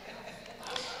head.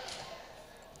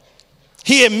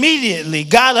 He immediately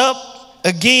got up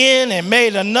again and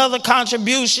made another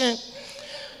contribution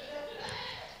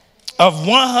of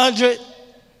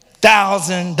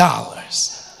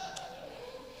 $100,000.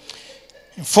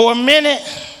 And for a minute,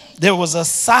 there was a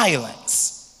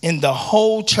silence in the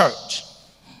whole church.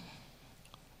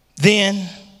 Then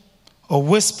a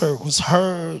whisper was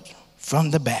heard from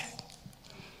the back.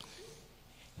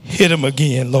 Hit him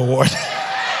again, Lord.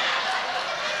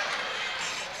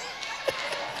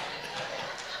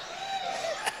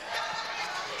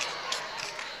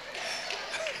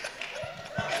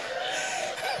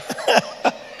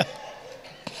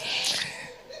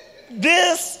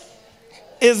 This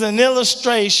is an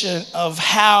illustration of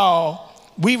how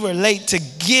we relate to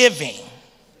giving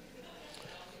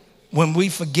when we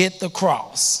forget the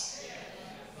cross.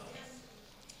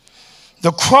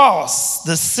 The cross,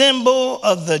 the symbol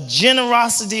of the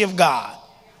generosity of God.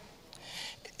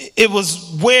 It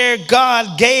was where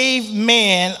God gave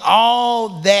man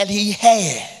all that he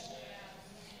had.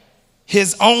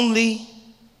 His only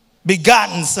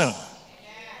begotten son.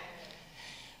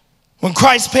 When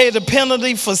Christ paid the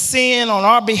penalty for sin on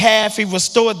our behalf, he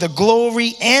restored the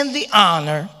glory and the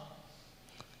honor,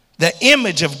 the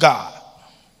image of God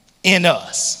in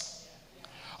us.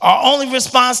 Our only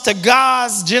response to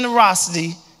God's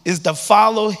generosity is to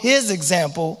follow his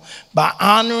example by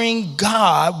honoring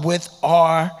God with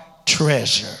our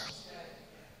treasure.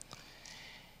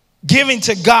 Giving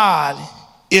to God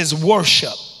is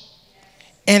worship,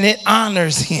 and it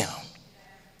honors him.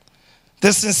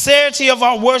 The sincerity of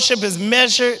our worship is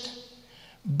measured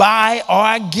by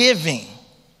our giving.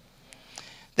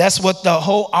 That's what the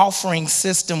whole offering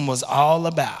system was all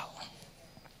about.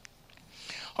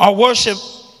 Our worship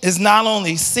is not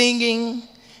only singing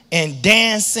and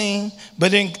dancing,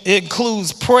 but it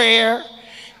includes prayer.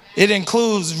 It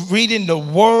includes reading the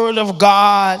Word of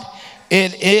God.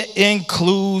 It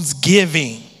includes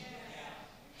giving.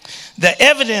 The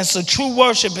evidence of true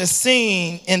worship is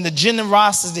seen in the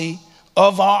generosity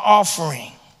of our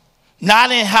offering.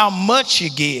 Not in how much you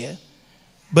give,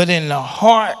 but in the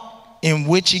heart in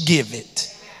which you give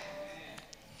it.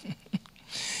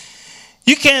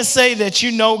 You can't say that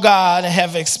you know God and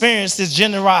have experienced his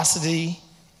generosity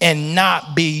and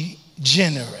not be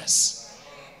generous.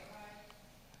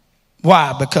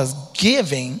 Why? Because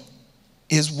giving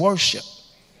is worship.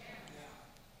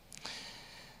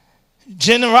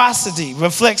 Generosity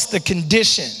reflects the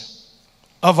condition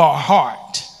of our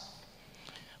heart.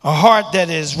 A heart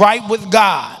that is right with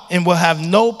God and will have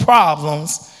no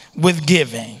problems with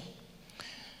giving.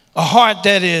 A heart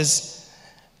that is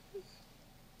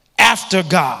after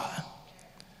God.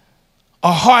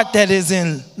 A heart that is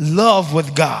in love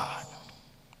with God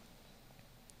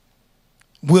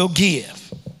will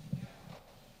give.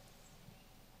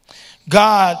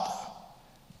 God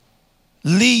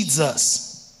leads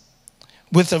us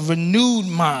with a renewed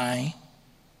mind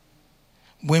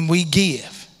when we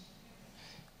give.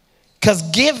 Because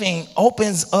giving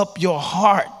opens up your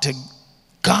heart to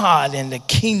God and the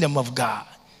kingdom of God.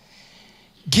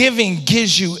 Giving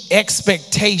gives you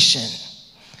expectation.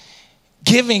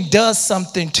 Giving does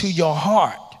something to your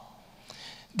heart.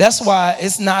 That's why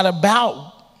it's not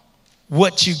about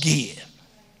what you give,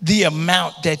 the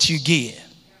amount that you give.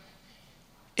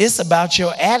 It's about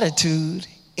your attitude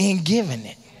in giving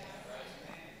it.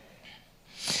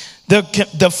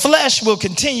 The flesh will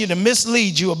continue to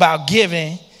mislead you about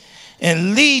giving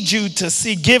and lead you to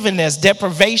see giving as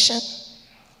deprivation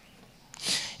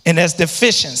and as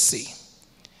deficiency.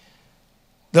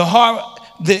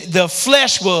 The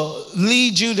flesh will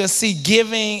lead you to see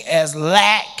giving as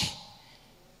lack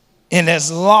and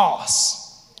as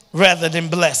loss rather than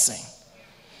blessing.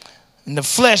 And the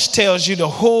flesh tells you to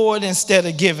hoard instead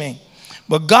of giving.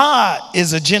 But God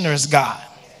is a generous God.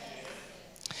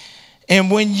 And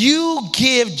when you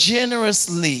give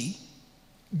generously,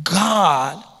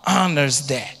 God honors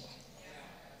that.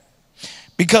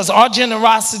 Because our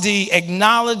generosity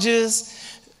acknowledges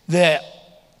that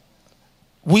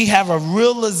we have a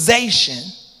realization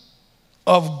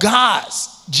of God's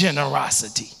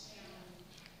generosity.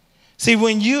 See,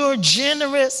 when you're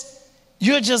generous,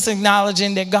 you're just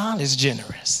acknowledging that God is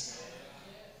generous.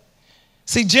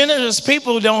 See, generous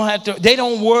people they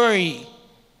don't worry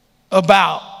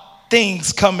about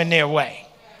things coming their way.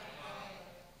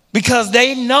 Because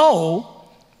they know,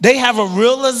 they have a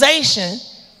realization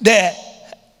that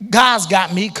God's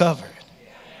got me covered.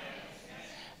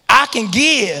 I can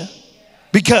give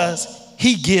because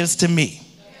he gives to me.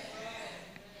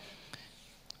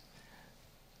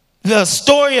 The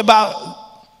story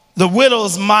about the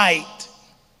widow's mite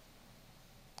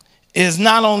is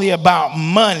not only about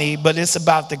money, but it's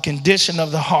about the condition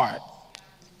of the heart.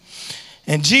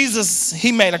 And Jesus,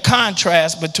 he made a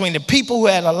contrast between the people who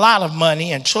had a lot of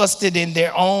money and trusted in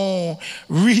their own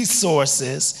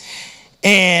resources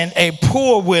and a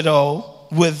poor widow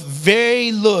with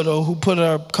very little who put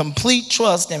her complete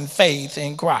trust and faith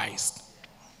in Christ.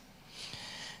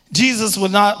 Jesus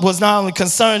was not only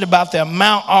concerned about the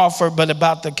amount offered, but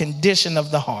about the condition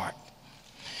of the heart.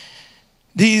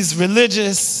 These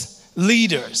religious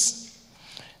leaders,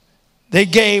 they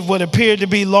gave what appeared to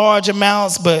be large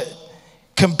amounts, but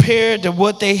compared to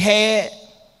what they had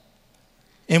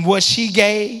and what she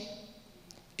gave,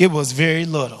 it was very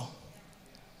little.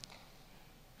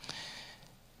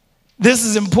 This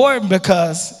is important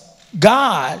because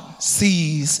God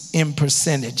sees in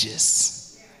percentages.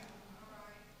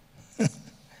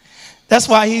 That's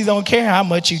why he don't care how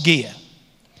much you give.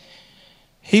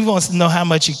 He wants to know how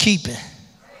much you're keeping.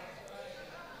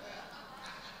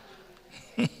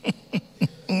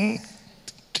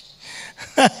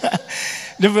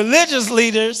 The religious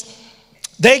leaders,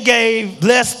 they gave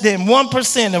less than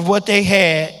 1% of what they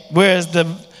had, whereas the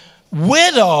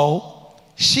widow,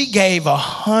 she gave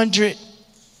 100%.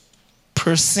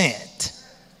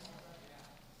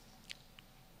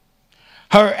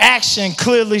 Her action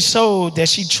clearly showed that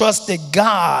she trusted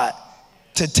God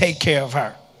to take care of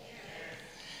her.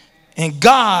 And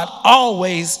God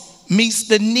always meets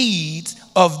the needs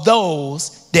of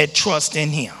those that trust in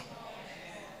him.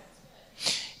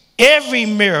 Every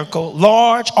miracle,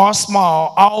 large or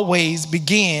small, always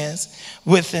begins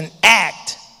with an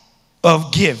act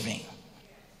of giving.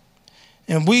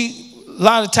 And a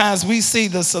lot of times we see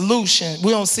the solution.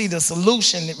 We don't see the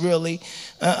solution really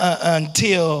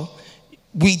until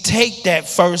we take that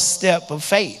first step of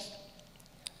faith.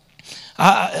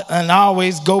 I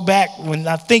always go back, when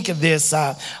I think of this,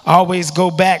 I always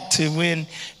go back to when,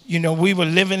 we were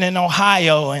living in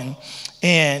Ohio,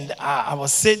 and I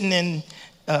was sitting in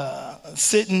a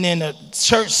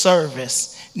church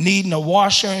service needing a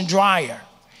washer and dryer.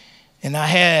 And I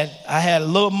had a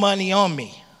little money on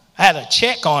me. I had a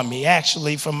check on me,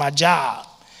 actually, from my job.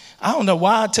 I don't know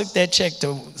why I took that check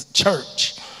to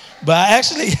church. But I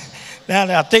actually, now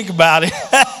that I think about it,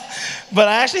 but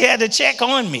I actually had the check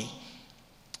on me.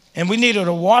 And we needed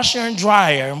a washer and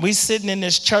dryer. And we sitting in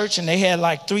this church, and they had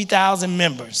like 3,000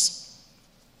 members.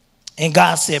 And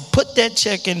God said, put that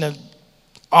check in the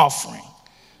offering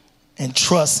and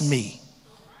trust me.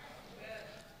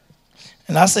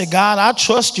 And I said, God, I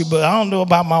trust you, but I don't know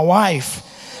about my wife.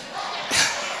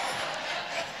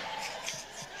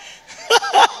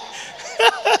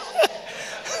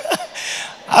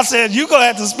 I said, you're going to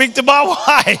have to speak to my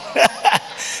wife.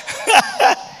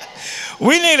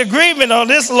 We need agreement on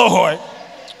this, Lord.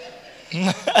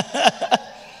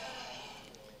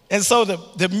 And so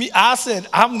I said,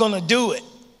 I'm going to do it.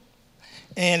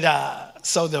 And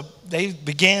so they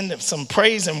began some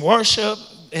praise and worship.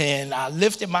 And I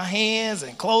lifted my hands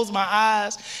and closed my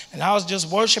eyes. And I was just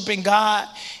worshiping God.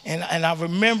 And I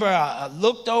remember I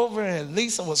looked over and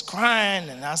Lisa was crying.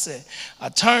 And I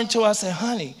turned to her, I said,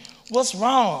 honey, what's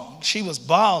wrong? She was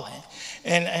bawling.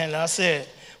 And I said,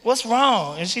 what's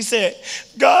wrong? And she said,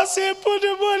 God said, put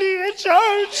the money in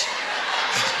church.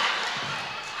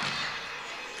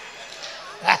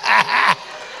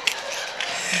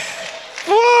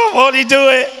 Won't he do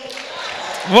it?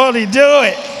 Won't he do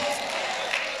it?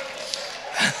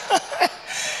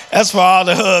 That's for all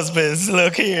the husbands.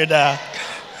 Look here now.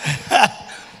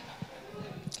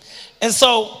 And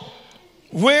so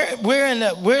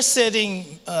we're sitting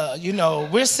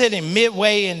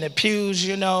midway in the pews,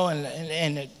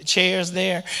 and the chairs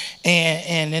there,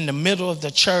 and in the middle of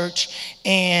the church,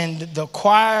 and the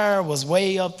choir was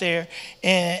way up there,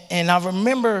 and I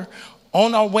remember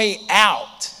on our way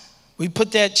out, we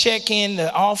put that check in,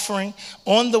 the offering.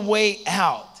 On the way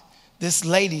out, this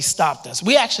lady stopped us.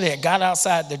 We actually had got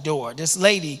outside the door. This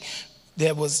lady,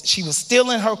 she was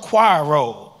still in her choir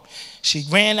robe. She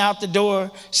ran out the door.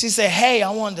 She said, hey,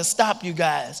 I wanted to stop you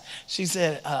guys. She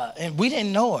said, and we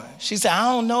didn't know her. She said,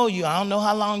 I don't know you. I don't know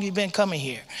how long you've been coming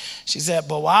here. She said,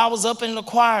 but while I was up in the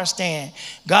choir stand,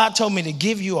 God told me to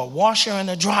give you a washer and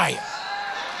a dryer.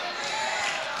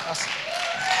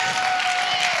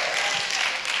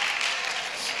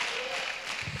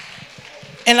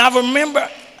 And I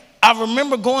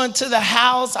remember going to the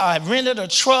house. I rented a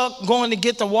truck, going to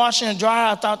get the washer and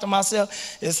dryer. I thought to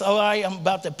myself, it's all right. I'm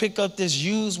about to pick up this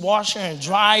used washer and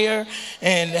dryer.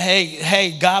 And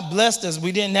hey, God blessed us.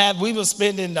 We were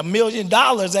spending $1 million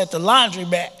at the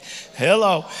laundromat.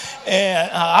 Hello.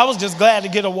 And I was just glad to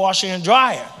get a washer and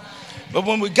dryer. But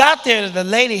when we got there, the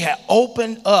lady had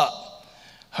opened up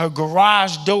her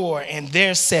garage door, and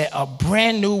there sat a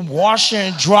brand new washer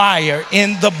and dryer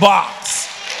in the box.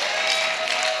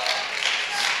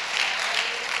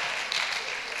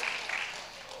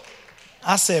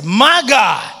 I said, my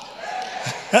God.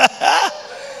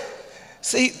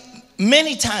 See,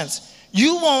 many times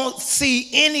you won't see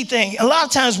anything. A lot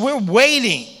of times we're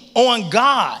waiting on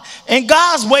God, and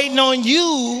God's waiting on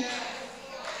you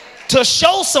to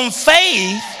show some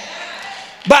faith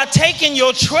by taking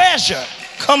your treasure,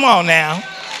 come on now,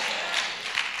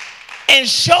 and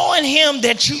showing him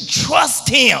that you trust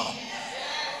him.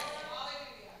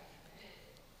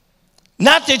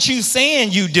 Not that you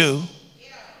saying you do.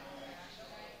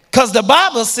 Because the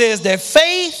Bible says that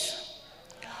faith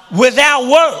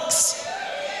without works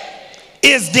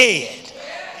is dead.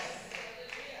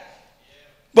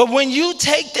 But when you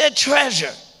take that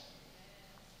treasure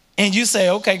and you say,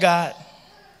 okay, God,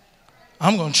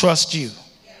 I'm going to trust you.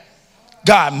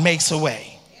 God makes a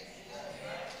way.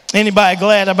 Anybody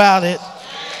glad about it?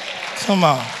 Come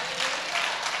on.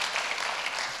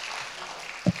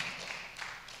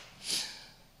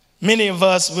 Many of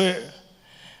us,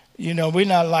 we're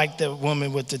not like the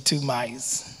woman with the 2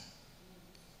 mice.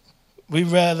 We're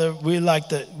more like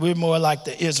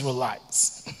the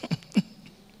Israelites.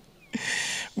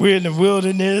 We're in the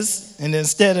wilderness, and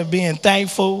instead of being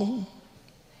thankful,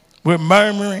 we're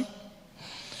murmuring,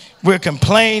 we're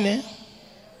complaining.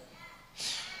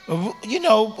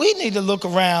 We need to look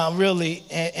around really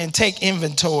and take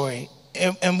inventory,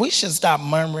 and we should stop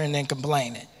murmuring and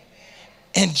complaining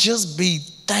and just be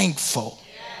thankful.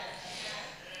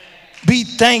 Be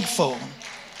thankful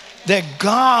that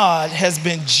God has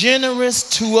been generous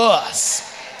to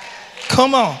us.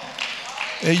 Come on.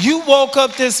 You woke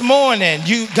up this morning,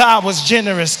 God was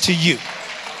generous to you.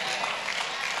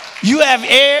 You have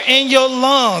air in your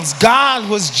lungs. God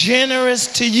was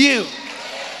generous to you.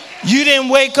 You didn't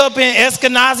wake up in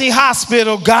Eskenazi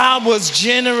Hospital. God was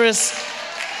generous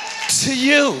to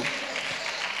you.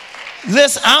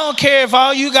 Listen, I don't care if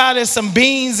all you got is some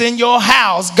beans in your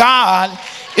house. God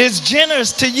is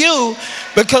generous to you,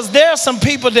 because there are some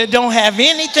people that don't have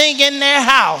anything in their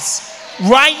house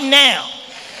right now.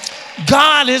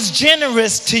 God is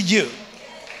generous to you.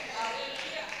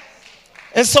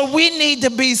 And so we need to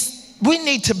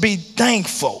be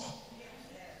thankful.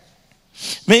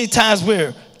 Many times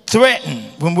we're threatened.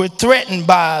 When we're threatened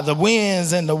by the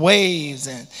winds and the waves,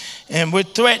 and we're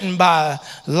threatened by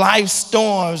life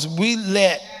storms, we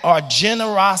let our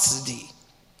generosity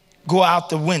go out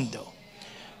the window.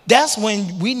 That's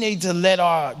when we need to let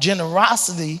our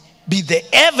generosity be the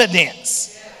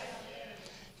evidence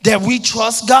that we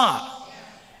trust God.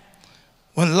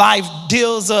 When life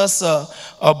deals us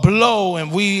a blow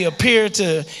and we appear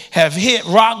to have hit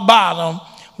rock bottom,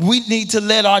 we need to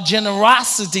let our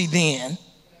generosity then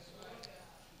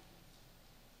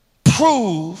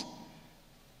prove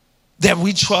that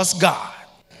we trust God.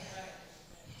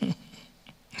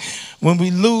 When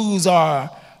we lose our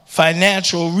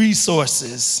financial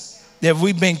resources that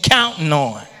we've been counting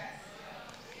on,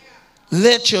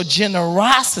 let your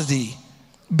generosity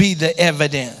be the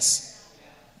evidence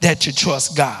that you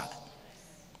trust God.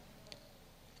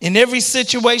 In every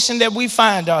situation that we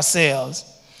find ourselves,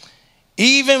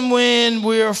 even when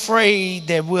we're afraid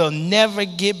that we'll never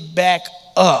get back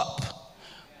up,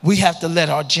 we have to let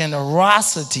our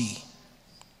generosity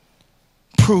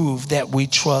prove that we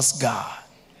trust God.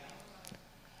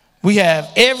 We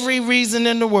have every reason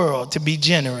in the world to be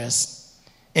generous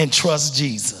and trust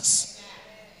Jesus.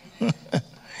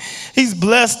 He's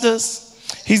blessed us.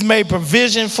 He's made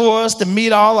provision for us to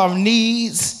meet all our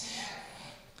needs.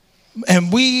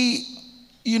 And we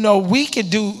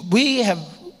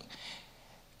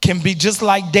can be just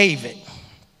like David.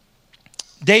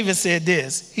 David said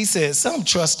this. He said, some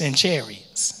trust in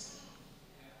chariots.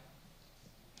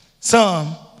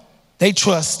 Some They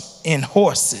trust in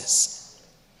horses.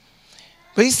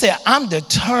 But he said, I'm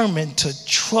determined to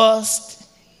trust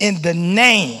in the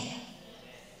name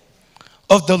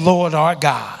of the Lord our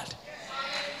God.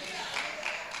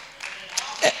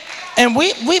 And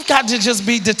we've got to just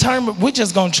be determined. We're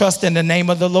just going to trust in the name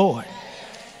of the Lord.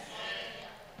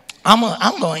 I'm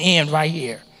going to end right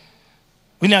here.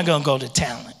 We're not going to go to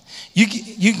talent. You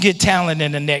can get talent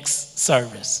in the next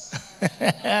service.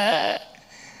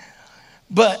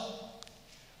 But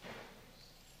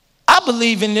I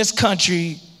believe in this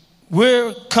country,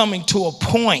 we're coming to a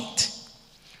point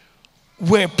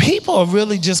where people are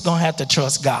really just going to have to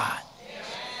trust God.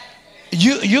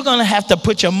 You're going to have to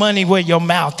put your money where your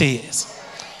mouth is.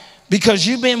 Because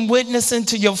you've been witnessing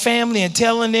to your family and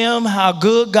telling them how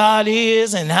good God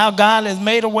is and how God has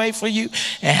made a way for you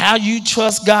and how you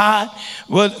trust God.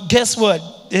 Well, guess what?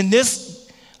 In this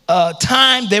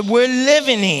time that we're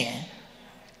living in,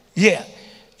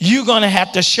 you're going to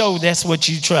have to show that's what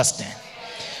you trust in.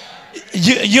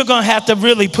 You're going to have to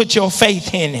really put your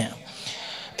faith in Him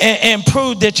and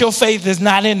prove that your faith is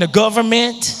not in the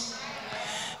government.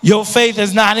 Your faith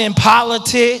is not in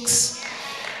politics.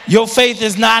 Your faith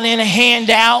is not in a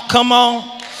handout. Come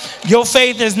on. Your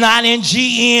faith is not in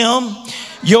GM.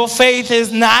 Your faith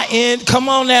is not in, come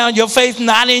on now, your faith is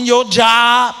not in your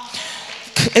job.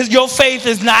 Your faith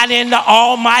is not in the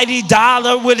almighty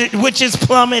dollar, which is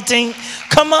plummeting.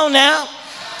 Come on now.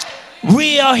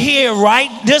 We are here, right?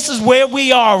 This is where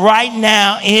we are right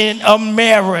now in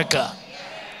America,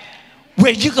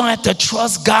 where you're going to have to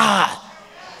trust God.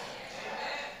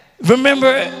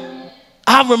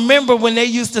 I remember when they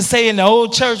used to say in the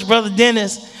old church, Brother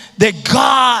Dennis, that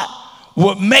God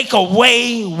would make a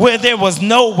way where there was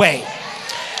no way.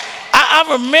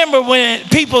 I remember when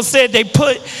people said they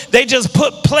just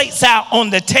put plates out on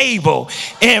the table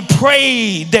and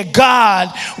prayed that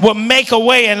God would make a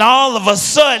way, and all of a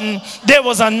sudden there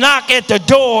was a knock at the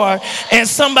door and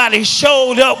somebody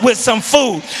showed up with some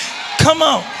food. Come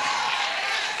on.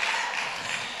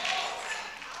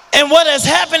 And what has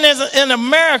happened is in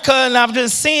America, and I've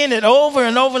just seen it over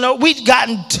and over and over, we've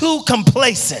gotten too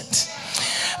complacent.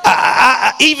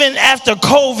 Even after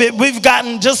COVID, we've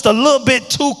gotten just a little bit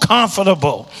too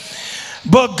comfortable.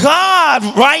 But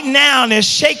God right now is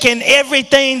shaking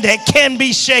everything that can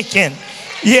be shaken.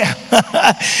 Yeah.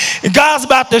 God's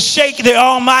about to shake the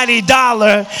almighty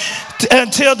dollar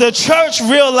until the church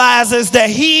realizes that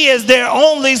He is their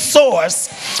only source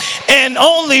and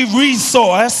only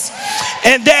resource,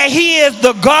 and that He is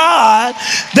the God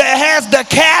that has the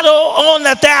cattle on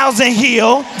 1,000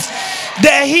 hills,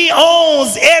 that He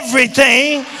owns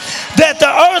everything, that the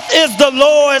earth is the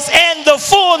Lord's and the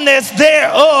fullness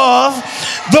thereof,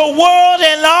 the world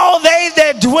and all they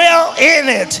that dwell in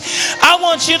it. I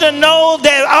want you to know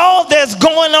that all that's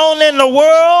going on in the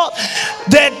world,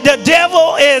 that the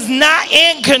devil is not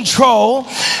in control,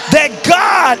 that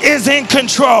God is in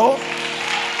control,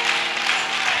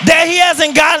 that He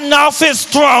hasn't gotten off His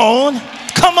throne.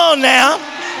 Come on now.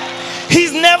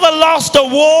 He's never lost a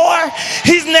war.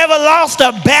 He's never lost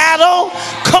a battle.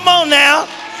 Come on now.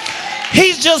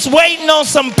 He's just waiting on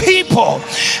some people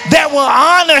that will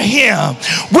honor Him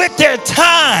with their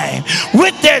time,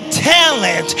 with their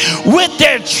talent, with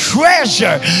their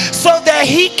treasure, so that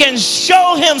He can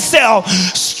show Himself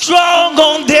strong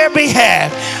on their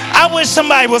behalf. I wish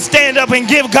somebody would stand up and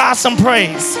give God some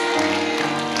praise.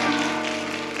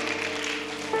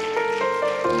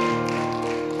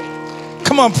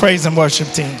 Come on, praise and worship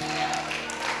team.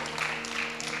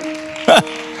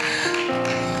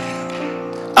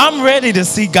 I'm ready to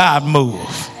see God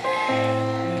move.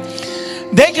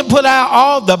 They can put out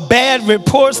all the bad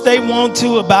reports they want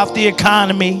to about the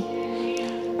economy.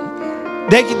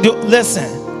 They can do, listen,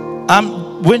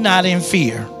 we're not in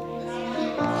fear.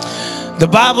 The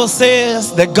Bible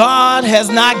says that God has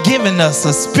not given us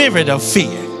a spirit of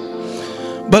fear,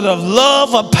 but of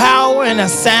love, of power, and a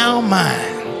sound mind.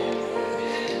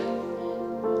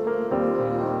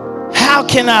 How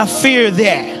can I fear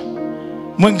that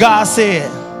when God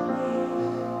said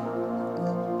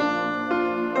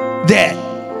that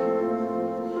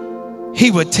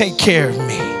He would take care of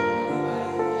me?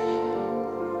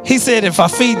 He said, if I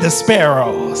feed the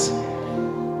sparrows,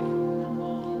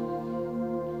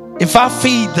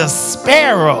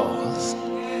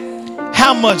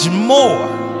 how much more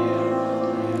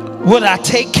would I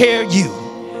take care of you?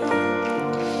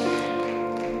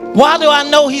 Why do I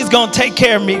know He's going to take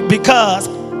care of me? Because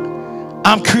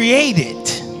I'm created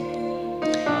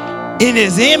in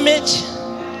His image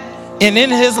and in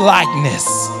His likeness.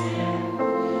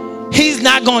 He's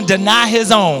not going to deny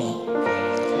His own.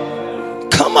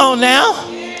 Come on now.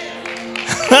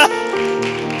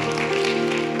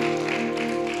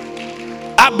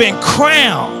 I've been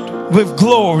crowned with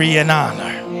glory and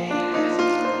honor.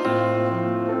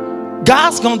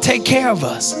 God's going to take care of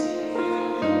us.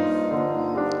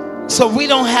 So we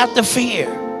don't have to fear.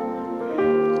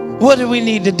 What do we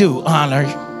need to do? Honor.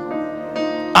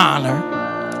 Honor.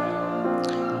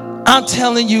 I'm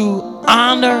telling you,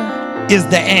 honor is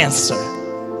the answer.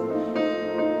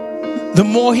 The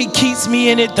more he keeps me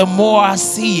in it, the more I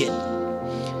see it.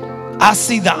 I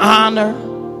see the honor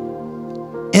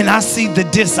and I see the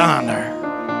dishonor.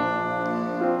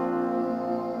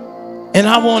 And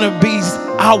I want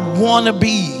to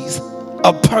be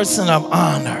a person of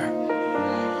honor.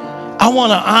 I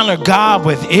want to honor God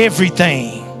with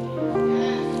everything.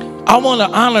 I want to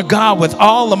honor God with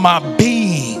all of my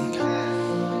being.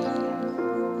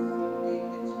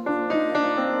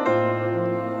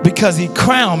 Because he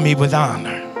crowned me with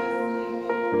honor.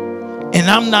 And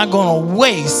I'm not going to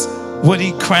waste what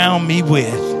he crowned me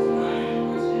with.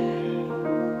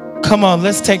 Come on,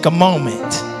 let's take a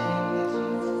moment.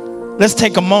 Let's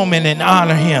take a moment and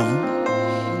honor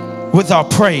him with our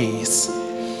praise.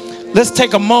 Let's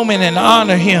take a moment and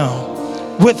honor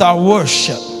him with our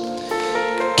worship.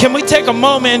 Can we take a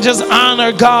moment and just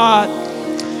honor God?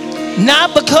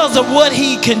 Not because of what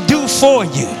he can do for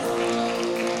you.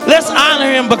 Let's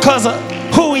honor him because of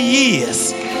who he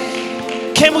is.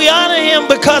 Can we honor him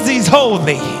because he's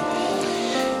holy?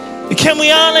 Can we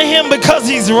honor him because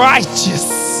he's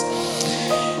righteous?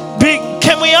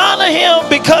 Can we honor him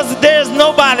because there's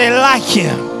nobody like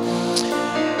him?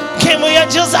 Can we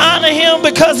just honor him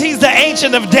because he's the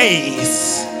Ancient of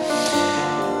Days?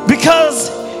 Because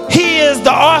he is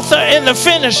the author and the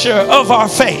finisher of our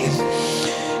faith.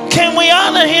 Can we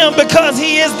honor him because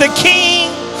he is the King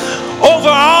over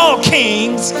all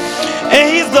kings and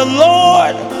he's the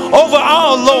Lord over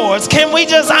all lords? Can we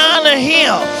just honor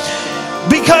him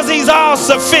because he's all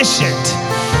sufficient?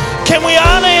 Can we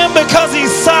honor him because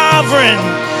he's sovereign?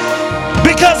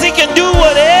 Because he can do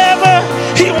whatever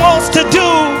he wants to do,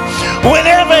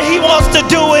 whenever he wants to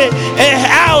do it, and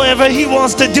however he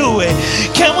wants to do it.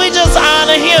 Can we just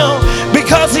honor him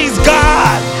because he's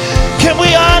God? Can we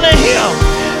honor him?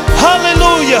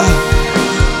 Hallelujah.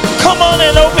 Come on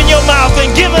and open your mouth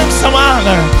and give him some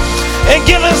honor, and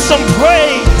give him some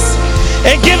praise,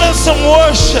 and give him some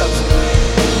worship.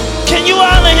 Can you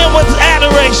honor him with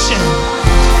adoration?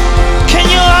 Can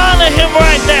you honor him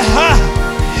right now? Huh?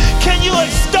 Can you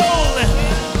extol him?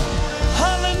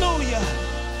 Hallelujah.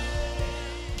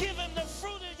 Give him the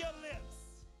fruit of your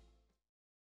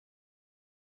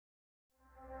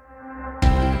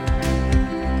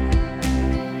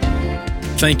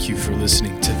Thank you for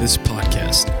listening to this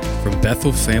podcast from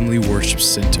Bethel Family Worship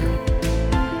Center.